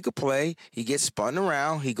tries to make a play. He gets spun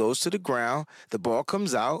around. He goes to the ground. The ball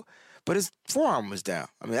comes out, but his forearm was down.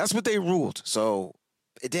 That's what they ruled. So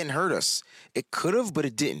it didn't hurt us. It could have, but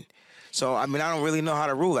it didn't. So, I don't really know how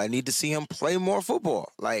to rule. I need to see him play more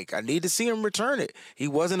football. I need to see him return it. He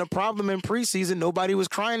wasn't a problem in preseason. Nobody was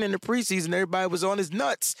crying in the preseason. Everybody was on his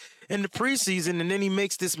nuts in the preseason, and then he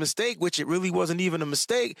makes this mistake, which it really wasn't even a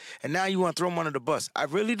mistake, and now you want to throw him under the bus. I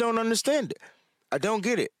really don't understand it. I don't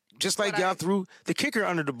get it. Just like y'all threw the kicker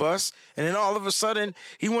under the bus, and then all of a sudden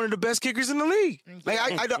he one of the best kickers in the league.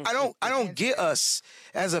 I don't get us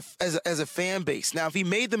as a fan base. Now, if he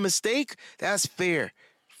made the mistake, that's fair.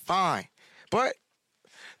 Fine. But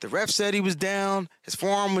the ref said he was down. His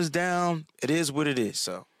forearm was down. It is what it is.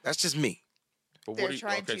 So that's just me. But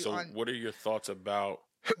what are your thoughts about,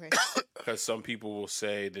 because some people will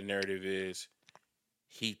say the narrative is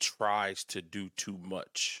he tries to do too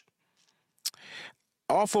much.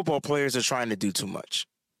 All football players are trying to do too much.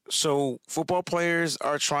 So football players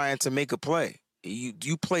are trying to make a play.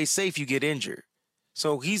 You play safe, you get injured.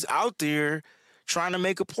 So he's out there trying to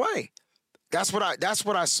make a play. That's what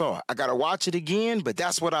I saw. I got to watch it again, but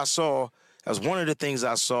that's what I saw That was one of the things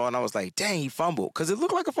I saw, and I was like, dang, he fumbled, because it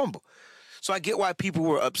looked like a fumble. So I get why people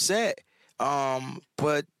were upset.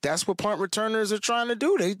 But that's what punt returners are trying to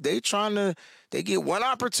do. They get one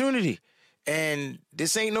opportunity. And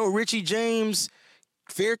this ain't no Richie James,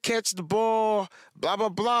 fair catch the ball, blah, blah,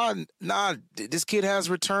 blah. Nah, this kid has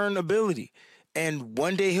return ability. And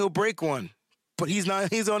one day he'll break one. But he's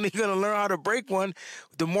only going to learn how to break one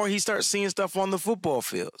the more he starts seeing stuff on the football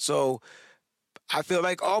field. So I feel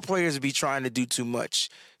like all players be trying to do too much.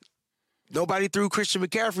 Nobody threw Christian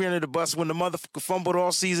McCaffrey under the bus when the motherfucker fumbled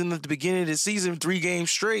all season at the beginning of the season, 3 games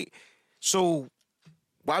straight. So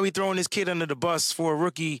why are we throwing this kid under the bus for a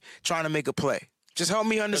rookie trying to make a play? Just help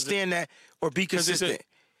me understand that or be consistent.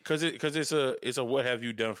 Because it's a what have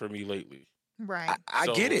you done for me lately? Right. I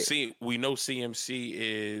get it. See, we know CMC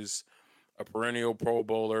is a perennial Pro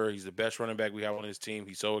Bowler. He's the best running back we have on his team.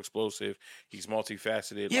 He's so explosive. He's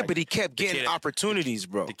multifaceted. Yeah, but he kept getting opportunities,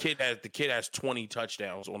 bro. The kid has 20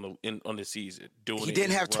 touchdowns on the season. He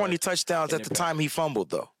didn't have 20 touchdowns at the time he fumbled,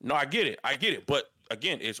 though. No, I get it. But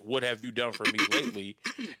again, it's what have you done for me lately?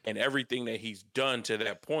 And everything that he's done to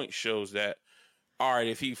that point shows that, all right,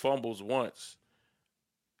 if he fumbles once,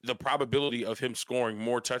 the probability of him scoring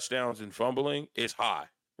more touchdowns than fumbling is high,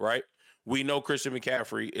 right? We know Christian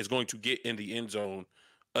McCaffrey is going to get in the end zone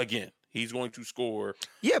again. He's going to score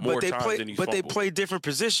more times than he's fumbled. They play different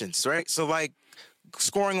positions, right? So, like,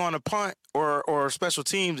 scoring on a punt or special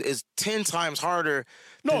teams is 10 times harder.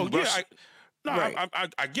 I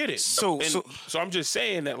get it. So I'm just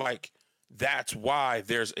saying that, like, that's why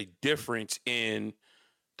there's a difference in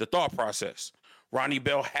the thought process. Ronnie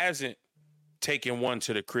Bell hasn't taken one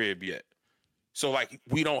to the crib yet. So, like,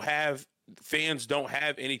 fans don't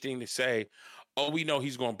have anything to say, oh, we know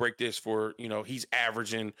he's going to break this for, he's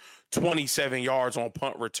averaging 27 yards on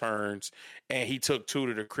punt returns and he took 2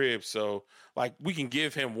 to the crib. So, like, we can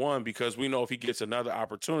give him one because we know if he gets another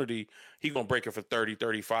opportunity, he's going to break it for 30,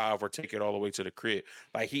 35 or take it all the way to the crib.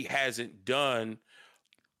 Like, he hasn't done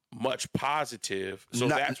much positive. So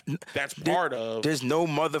that's part of. There's no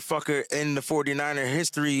motherfucker in the 49er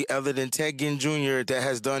history other than Ted Ginn Jr. that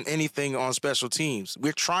has done anything on special teams.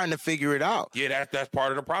 We're trying to figure it out. Yeah, that's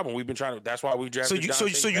part of the problem. We've been trying to. That's why we drafted. So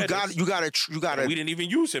you got. We didn't even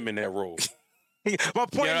use him in that role. My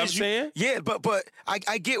point is, I'm saying? Yeah, but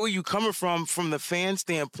I get where you coming from the fan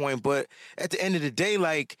standpoint. But at the end of the day,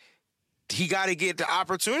 like, he got to get the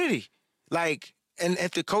opportunity. Like, and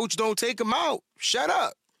if the coach don't take him out, shut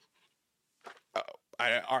up.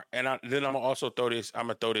 Then I'm gonna also throw this. I'm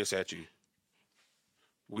gonna throw this at you.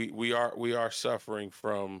 We are suffering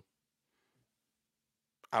from.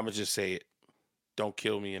 I'm gonna just say it. Don't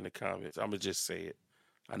kill me in the comments. I'm gonna just say it.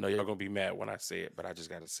 I know y'all gonna be mad when I say it, but I just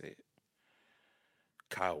gotta say it.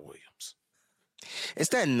 Kyle Williams. It's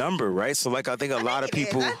that number, right? So, like, I think a lot of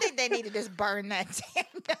people. I think they need to just burn that damn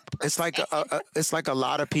number. It's like a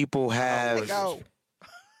lot of people have.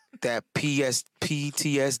 That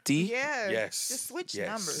PTSD? Yeah. Yes. Just switch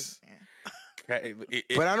numbers. Man.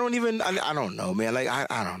 But I don't know, man. Like,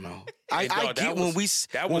 I don't know. I get when we.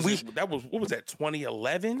 That was what was that,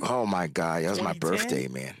 2011? Oh my God. That was my birthday,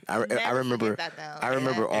 man. I remember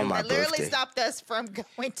on my birthday. Literally stopped us from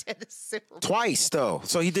going to the Super Bowl. Twice, though.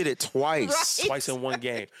 So he did it twice. Right. Twice in one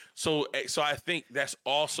game. So I think that's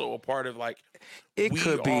also a part of, like, it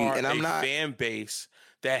could be, and I'm not fan base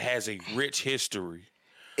that has a rich history.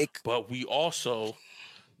 But we also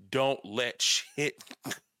don't let shit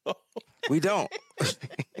go. We don't.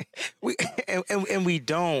 we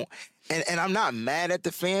don't. And I'm not mad at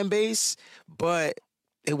the fan base, but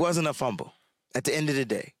it wasn't a fumble at the end of the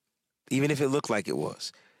day, even if it looked like it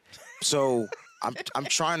was. So I'm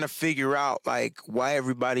trying to figure out, like, why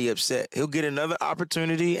everybody upset. He'll get another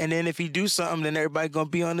opportunity, and then if he do something, then everybody gonna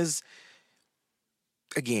be on his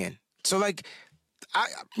again. So, like,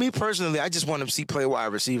 me personally, I just want him to play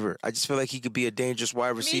wide receiver. I just feel like he could be a dangerous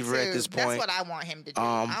wide receiver at this point. That's what I want him to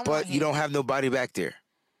do. But you don't have nobody back there.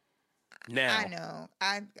 Now, I know.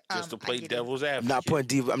 Just to play devil's advocate.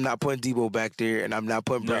 I'm not putting Debo back there, and I'm not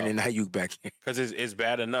putting Brandon Ayuk back there. Because it's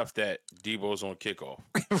bad enough that Debo's on kickoff.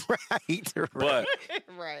 Right. But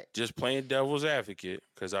right. Just playing devil's advocate,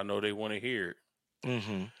 because I know they want to hear it.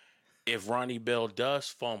 Mm-hmm. If Ronnie Bell does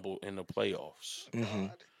fumble in the playoffs,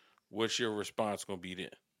 what's your response going to be then?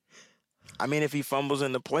 I mean, if he fumbles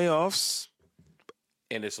in the playoffs.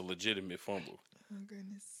 And it's a legitimate fumble. Oh,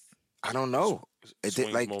 goodness. I don't know.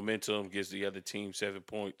 Swings momentum, gives the other team 7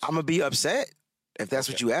 points. I'm going to be upset if that's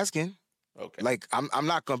what you're asking. Okay. Like, I'm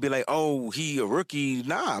not going to be like, oh, he a rookie.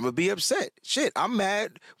 Nah, I'm going to be upset. Shit, I'm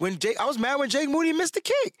mad I was mad when Jake Moody missed the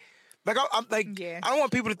kick. Like I'm like Yeah. I don't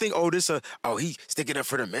want people to think, he sticking up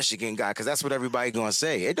for the Michigan guy, because that's what everybody gonna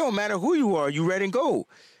say. It don't matter who you are, you red and gold.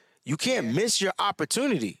 You can't miss your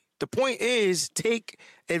opportunity. The point is take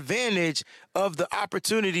advantage of the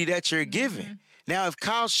opportunity that you're given. Now, if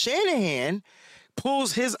Kyle Shanahan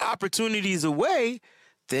pulls his opportunities away,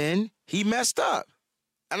 then he messed up.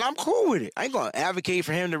 And I'm cool with it. I ain't gonna advocate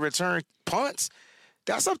for him to return punts.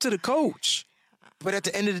 That's up to the coach. But at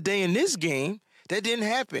the end of the day, in this game, that didn't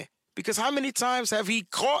happen. Because how many times have he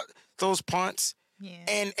caught those punts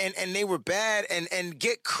and they were bad and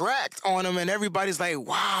get cracked on him, and everybody's like,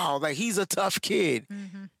 wow, like he's a tough kid.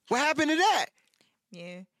 What happened to that?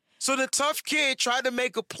 Yeah. So the tough kid tried to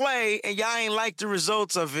make a play and y'all ain't like the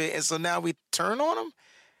results of it, and so now we turn on him?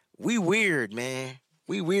 We weird, man.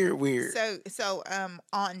 We weird. So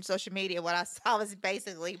on social media, what I saw was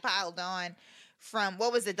basically piled on from,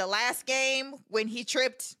 what was it, the last game when he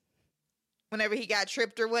tripped, whenever he got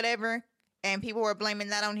tripped or whatever, and people were blaming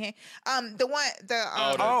that on him.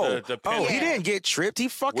 The penalty he didn't get tripped. He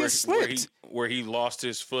fucking slipped. Where he lost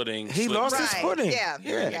his footing. He lost his footing. Yeah.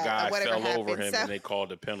 And the guy whatever fell over happened. him, So- and they called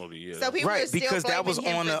the penalty. Yeah. So people were still because that was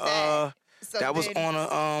blaming him on for a that. that was on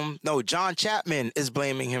a no, John Chapman is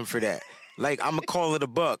blaming him for that. Like, I'm gonna call it a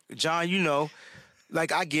buck. John, you know,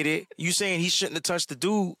 like, I get it. You saying he shouldn't have touched the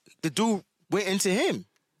dude. The dude went into him.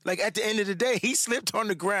 Like, at the end of the day, he slipped on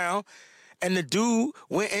the ground and the dude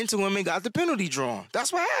went into him and got the penalty drawn.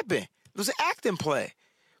 That's what happened. It was an acting play.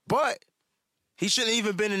 But he shouldn't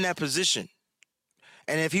even been in that position.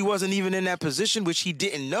 And if he wasn't even in that position, which he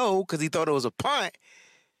didn't know because he thought it was a punt,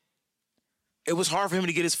 it was hard for him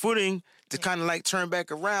to get his footing to kind of like turn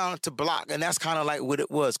back around to block. And that's kind of like what it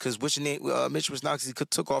was, because Mitch Wisnowski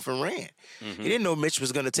took off and ran. He didn't know Mitch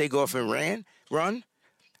was going to take off and run.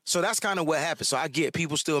 So that's kind of what happened. So I get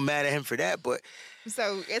people still mad at him for that, but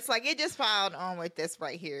So it's like it just piled on with this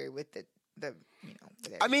right here with the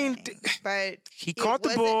with I mean, everything. But he it caught the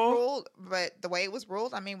wasn't ball. ruled, but the way it was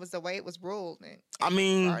ruled, was the way it was ruled. I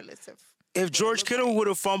mean, regardless of if what it George looked Kittle like. would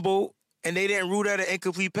have fumbled and they didn't rule that an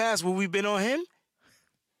incomplete pass, would we been on him?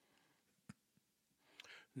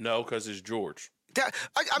 No, because it's George.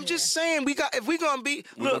 I'm just saying, if we gonna be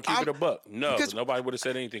We're look, gonna keep it a buck. No, because- nobody would have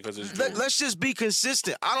said anything because it's George. let's just be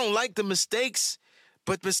consistent. I don't like the mistakes,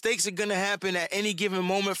 but mistakes are gonna happen at any given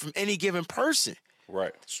moment from any given person.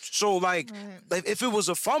 Right. So like if it was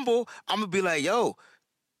a fumble, I'm gonna be like, yo,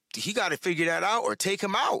 he got to figure that out or take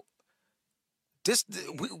him out.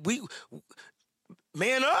 We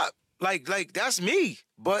man up, like that's me.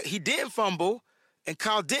 But he didn't fumble, and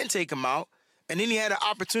Kyle didn't take him out, and then he had an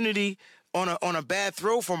opportunity on a bad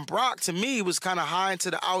throw from Brock. To me, it was kind of high into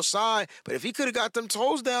the outside. But if he could have got them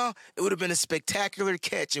toes down, it would have been a spectacular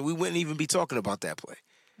catch, and we wouldn't even be talking about that play.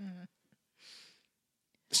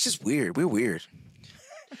 It's just weird. We're weird.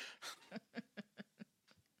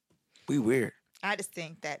 We weird. I just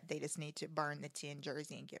think that they just need to burn the 10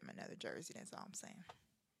 jersey and give him another jersey. That's all I'm saying.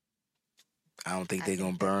 I don't think I they're think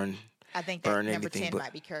gonna that- burn. I think Burn that number anything, 10 but-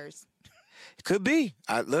 might be cursed. It could be.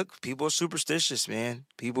 Look, people are superstitious, man.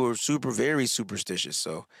 People are very superstitious.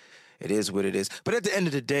 So it is what it is. But at the end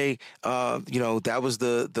of the day, that was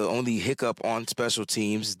the only hiccup on special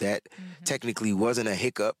teams that technically wasn't a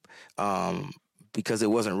hiccup because it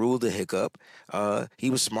wasn't ruled a hiccup. He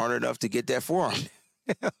was smart enough to get that forearm.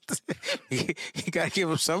 You got to give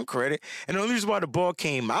him some credit. And the only reason why the ball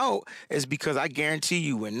came out is because I guarantee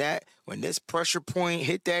you when this pressure point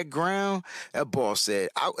hit that ground, that ball said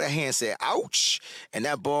out, that hand said ouch, and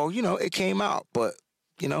that ball, it came out. But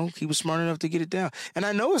he was smart enough to get it down. And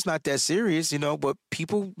I know it's not that serious, but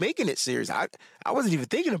people making it serious. I wasn't even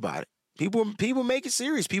thinking about it. People make it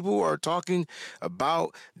serious. People are talking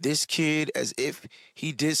about this kid as if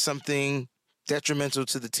he did something detrimental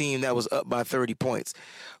to the team that was up by 30 points.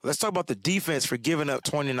 Let's talk about the defense for giving up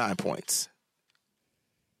 29 points.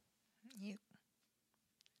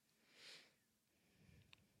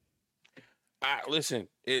 Listen,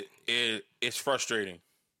 it's frustrating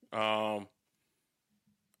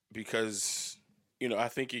because, I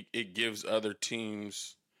think it gives other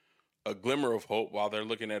teams a glimmer of hope while they're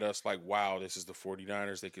looking at us like, wow, this is the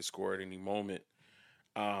 49ers. They could score at any moment.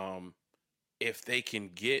 If they can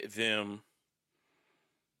get them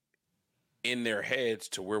in their heads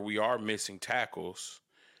to where we are missing tackles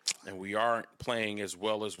and we aren't playing as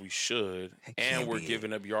well as we should, and we're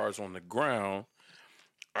giving up yards on the ground,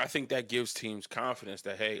 I think that gives teams confidence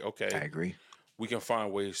that, hey, okay, I agree. We can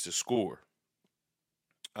find ways to score.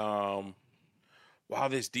 While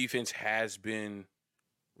this defense has been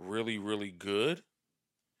really, really good,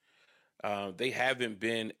 they haven't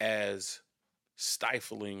been as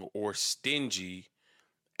stifling or stingy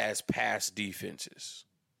as past defenses.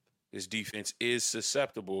 this defense is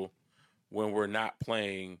susceptible when we're not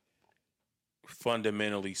playing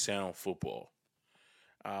fundamentally sound football.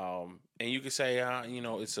 And you can say,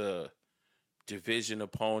 it's a division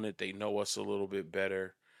opponent. They know us a little bit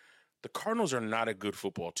better. The Cardinals are not a good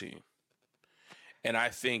football team. And I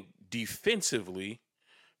think defensively,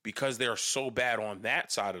 because they're so bad on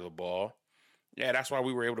that side of the ball, that's why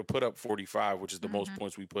we were able to put up 45, which is the most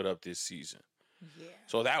points we put up this season. Yeah.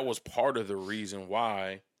 So that was part of the reason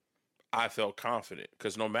why I felt confident,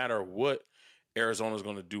 because no matter what Arizona's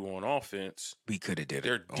going to do on offense, we could have did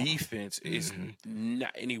their it. defense is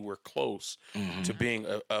not anywhere close to being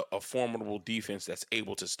a formidable defense that's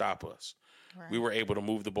able to stop us. Right. We were able to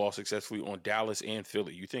move the ball successfully on Dallas and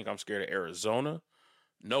Philly. You think I'm scared of Arizona?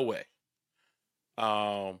 No way.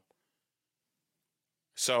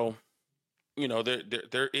 So,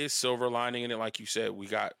 there is silver lining in it. Like you said, we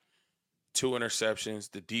got 2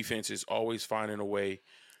 interceptions. The defense is always finding a way.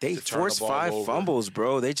 They forced 5 fumbles,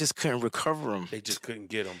 bro. They just couldn't recover them. They just couldn't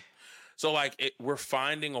get them. So, we're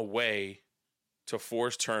finding a way to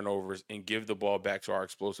force turnovers and give the ball back to our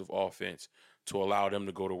explosive offense to allow them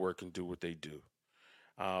to go to work and do what they do.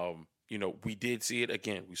 We did see it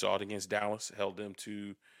again. We saw it against Dallas, held them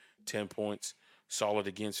to 10 points. Saw it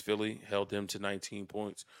against Philly, held them to 19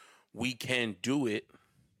 points. We can do it.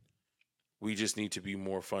 We just need to be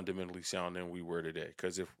more fundamentally sound than we were today.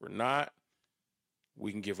 Because if we're not,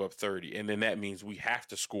 we can give up 30. And then that means we have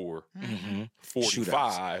to score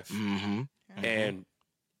 45. And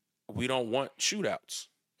we don't want shootouts.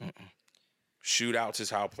 Shootouts is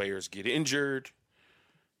how players get injured.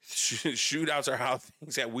 Shootouts are how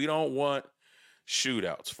things that we don't want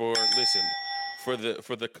shootouts. For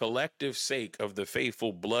the collective sake of the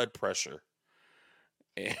faithful blood pressure,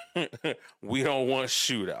 we don't want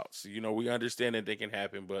shootouts. We understand that they can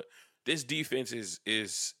happen, but this defense is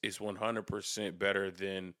 100% better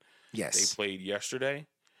than they played yesterday.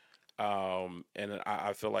 And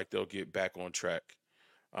I feel like they'll get back on track.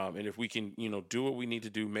 And if we can, do what we need to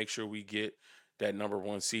do, make sure we get that number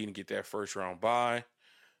 1 seed and get that first round bye,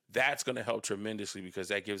 that's going to help tremendously, because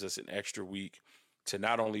that gives us an extra week to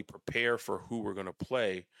not only prepare for who we're going to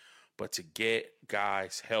play, but to get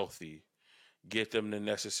guys healthy, get them the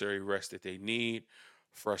necessary rest that they need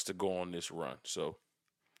for us to go on this run. So,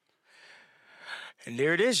 and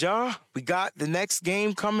there it is, y'all. We got the next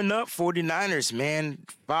game coming up. 49ers, man,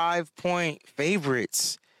 5-point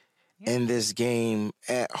favorites in this game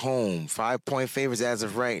at home. 5-point favorites as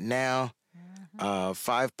of right now.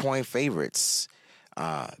 5-point favorites.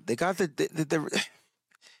 They got the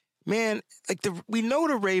man, we know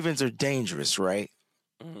the Ravens are dangerous, right?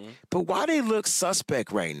 But why they look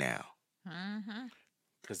suspect right now?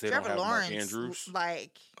 Because they don't have Mark Andrews.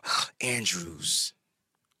 Andrews.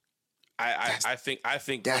 I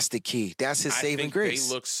think that's the key. That's his saving grace.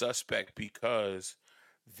 They look suspect because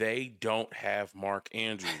they don't have Mark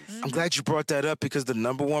Andrews. I'm glad you brought that up, because the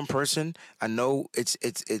number one person, I know it's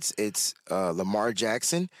Lamar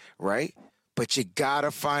Jackson, right? But you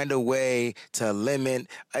gotta find a way to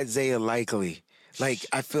limit Isaiah Likely.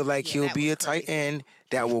 I feel like he'll be a tight end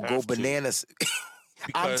that will go bananas.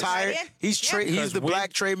 I'm tired. He's the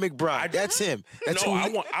black Trey McBride. That's him. That's who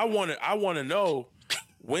I want to know,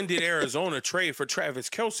 when did Arizona trade for Travis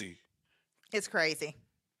Kelce? It's crazy.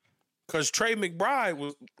 Because Trey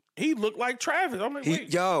McBride he looked like Travis. I'm like,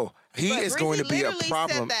 wait. He is going to be a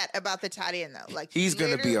problem. Said that about the tight end though. He's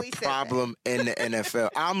going to be a problem in the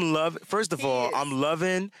NFL. First of all, I'm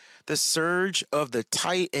loving the surge of the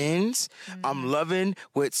tight ends. I'm loving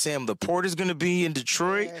what Sam Laporte is going to be in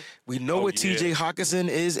Detroit. Yeah. We know what TJ Hawkinson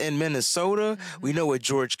is in Minnesota. We know what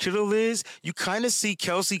George Kittle is. You kind of see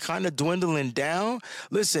Kelce kind of dwindling down.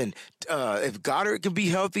 Listen, if Goddard can be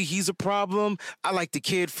healthy, he's a problem. I like the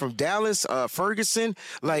kid from Dallas, Ferguson.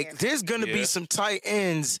 There's going to be some tight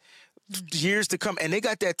ends years to come. And they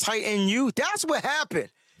got that tight end U. That's what happened.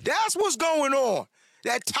 That's what's going on.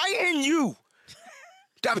 That tight end U.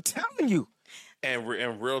 I'm telling you. And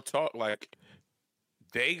real talk,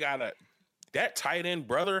 they got that tight end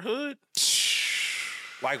brotherhood.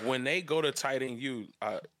 When they go to tight end U,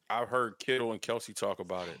 I've heard Kittle and Kelce talk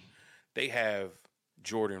about it. They have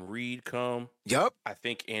Jordan Reed come. Yep. I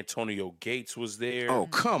think Antonio Gates was there. Oh,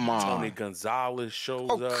 come on. Tony Gonzalez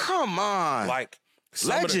shows up. Oh, come on.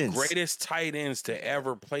 Some of the greatest tight ends to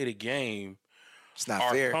ever play the game. It's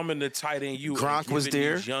not fair. Coming to tight end U. Gronk was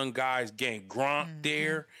there. These young guys game. Gronk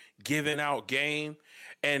there, giving out game.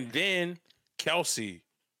 And then Kelce,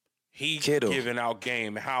 Kittle giving out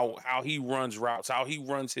game. How he runs routes, how he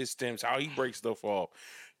runs his stems, how he breaks stuff off.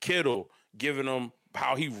 Kittle giving them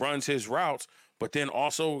how he runs his routes. but then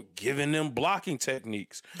also giving them blocking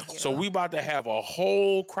techniques. Yeah. So we about to have a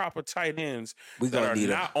whole crop of tight ends that are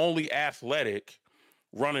not only athletic,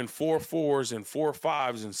 running 4.4s and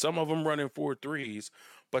 4.5s, and some of them running 4.3s,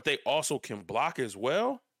 but they also can block as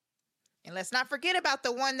well. And let's not forget about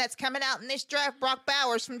the one that's coming out in this draft, Brock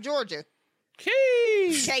Bowers from Georgia.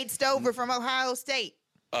 Kate Stover from Ohio State.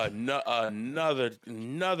 Another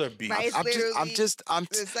beast. Right, There's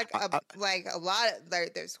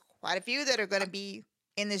there's quite a few that are going to be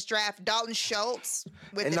in this draft. Dalton Schultz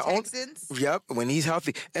with And the the on- Texans. Yep, when he's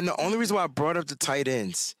healthy. And the only reason why I brought up the tight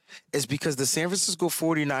ends is because the San Francisco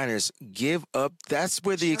 49ers give up. That's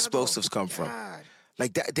where the explosives come from. God.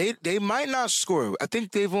 Like that, they might not score. I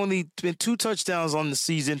think they've only been 2 touchdowns on the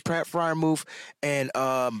season. Pat Fryermuth and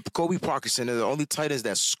Kobe Parkinson are the only tight ends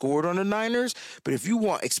that scored on the Niners. But if you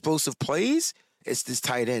want explosive plays, it's this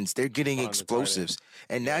tight ends. They're getting explosives.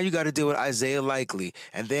 And now you got to deal with Isaiah Likely.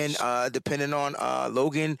 And then depending on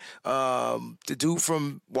Logan, the dude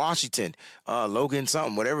from Washington, Logan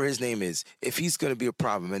something, whatever his name is, if he's going to be a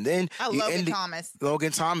problem. And then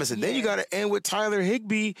Logan Thomas. And then you got to end with Tyler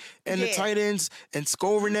Higbee and the tight ends and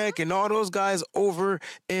Skowronek and all those guys over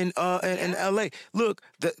in L.A. Look,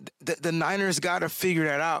 the Niners got to figure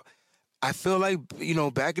that out. I feel like,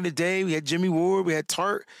 back in the day, we had Jimmy Ward, we had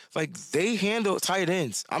Tart. Like, they handled tight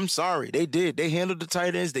ends. I'm sorry. They did. They handled the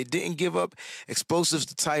tight ends. They didn't give up explosives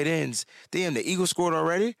to tight ends. Damn, the Eagles scored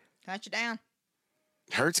already? Touchdown.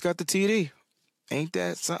 Hurts got the TD. Ain't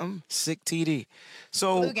that something? Sick TD.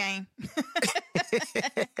 So, Blue game.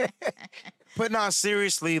 But no,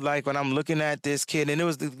 seriously, like, when I'm looking at this kid, and it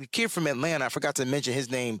was the kid from Atlanta. I forgot to mention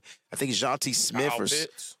his name. I think it's Jonty Smith.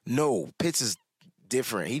 Pitts? No, Pitts is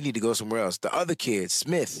different. He need to go somewhere else. The other kid,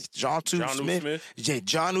 Smith, Jonnu Smith. Yeah,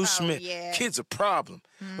 Jonnu Smith. Yeah. Kid's a problem.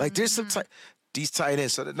 Like, there's some these tight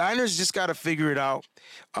ends. So the Niners just got to figure it out.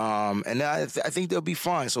 And I think they'll be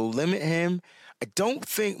fine. So limit him. I don't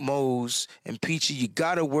think Mose and Peachy, you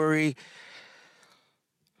got to worry.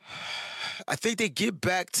 I think they get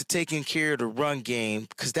back to taking care of the run game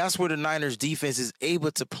because that's where the Niners defense is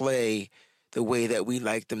able to play the way that we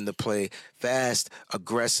like them to play. Fast,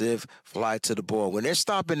 aggressive, fly to the ball. When they're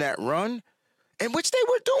stopping that run, and which they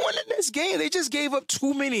were doing in this game, they just gave up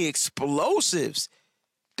too many explosives.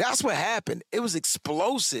 That's what happened. It was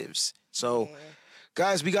explosives. So,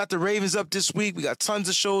 guys, we got the Ravens up this week. We got tons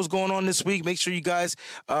of shows going on this week. Make sure you guys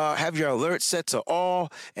have your alerts set to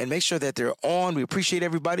all and make sure that they're on. We appreciate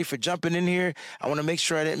everybody for jumping in here. I want to make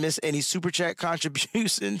sure I didn't miss any super chat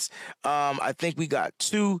contributions. I think we got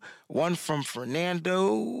 2. One from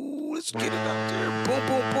Fernando. Let's get it up there. Boom,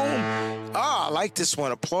 boom, boom. I like this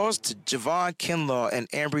one. Applause to Javon Kinlaw and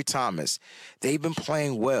Ambry Thomas. They've been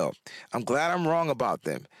playing well. I'm glad I'm wrong about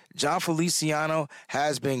them. John Feliciano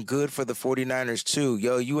has been good for the 49ers too.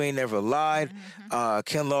 Yo, you ain't never lied.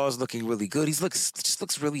 Kinlaw is looking really good. Just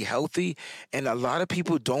looks really healthy, and a lot of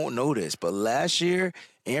people don't know this. But last year,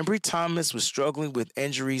 Ambry Thomas was struggling with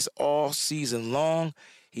injuries all season long.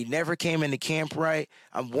 He never came into camp right.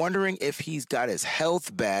 I'm wondering if he's got his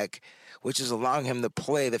health back, which is allowing him to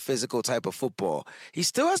play the physical type of football. He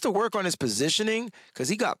still has to work on his positioning because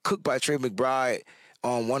he got cooked by Trey McBride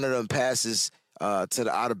on one of them passes to the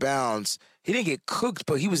out of bounds. He didn't get cooked,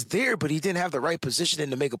 but he was there, but he didn't have the right positioning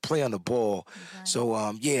to make a play on the ball. Okay.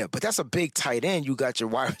 So, but that's a big tight end. You got your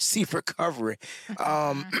wide receiver covering.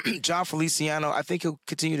 John Feliciano, I think he'll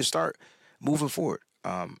continue to start moving forward.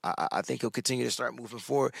 I think he'll continue to start moving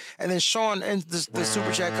forward. And then Sean and the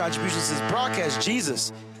Super Chat contribution says, Brock has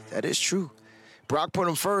Jesus. That is true. Brock put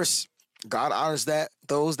him first. God honors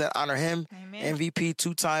those that honor him. Amen. MVP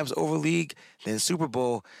 2 times over league, then Super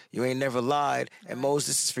Bowl. You ain't never lied. And Mose,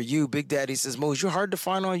 this is for you. Big Daddy says, Mose, you're hard to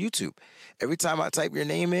find on YouTube. Every time I type your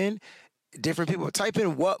name in, different people type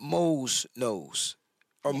in what Mose knows.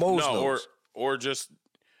 Or Mose knows. Or just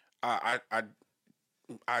I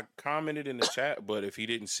commented in the chat, but if he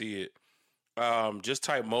didn't see it, just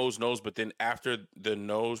type Mose knows, but then after the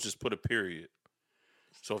nose, just put a period.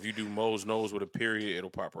 So if you do Mose knows with a period,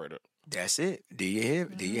 it'll pop right up. That's it. Do you hear?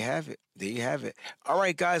 Do you have it? Do you have it? All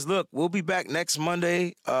right, guys. Look, we'll be back next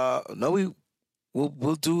Monday. We'll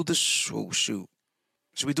do the show. Shoot,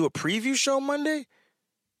 should we do a preview show Monday?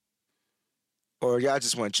 Or y'all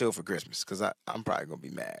just want to chill for Christmas? Because I'm probably gonna be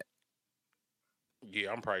mad.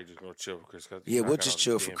 Yeah, I'm probably just gonna chill for Christmas. Yeah, we'll just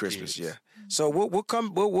chill for Christmas. Kids. Yeah. So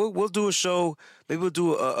we'll do a show. Maybe we'll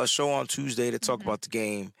do a show on Tuesday to talk about the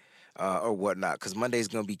game. or whatnot, because Monday's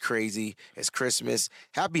going to be crazy. It's Christmas.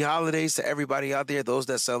 Happy holidays to everybody out there, those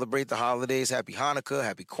that celebrate the holidays. Happy Hanukkah,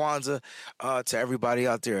 happy Kwanzaa to everybody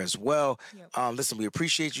out there as well. Yep. Listen, we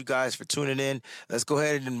appreciate you guys for tuning in. Let's go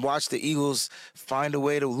ahead and watch the Eagles find a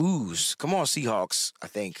way to lose. Come on, Seahawks, I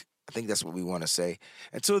think that's what we want to say.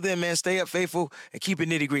 Until then, man, stay up faithful and keep it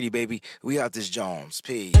nitty-gritty, baby. We out this Jones.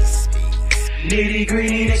 Peace.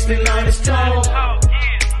 Nitty-gritty, this the line is tall.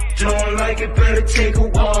 Don't like it, better take a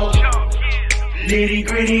walk.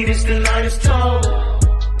 Nitty-gritty, this the line is tall.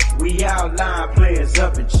 We outline players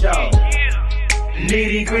up in chalk.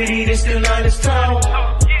 Nitty-gritty, this the line is tall.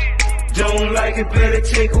 Don't like it, better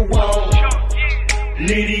take a walk.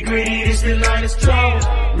 Nitty-gritty, this the line is tall.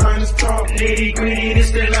 Nitty-gritty,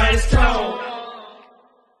 this the line is tall.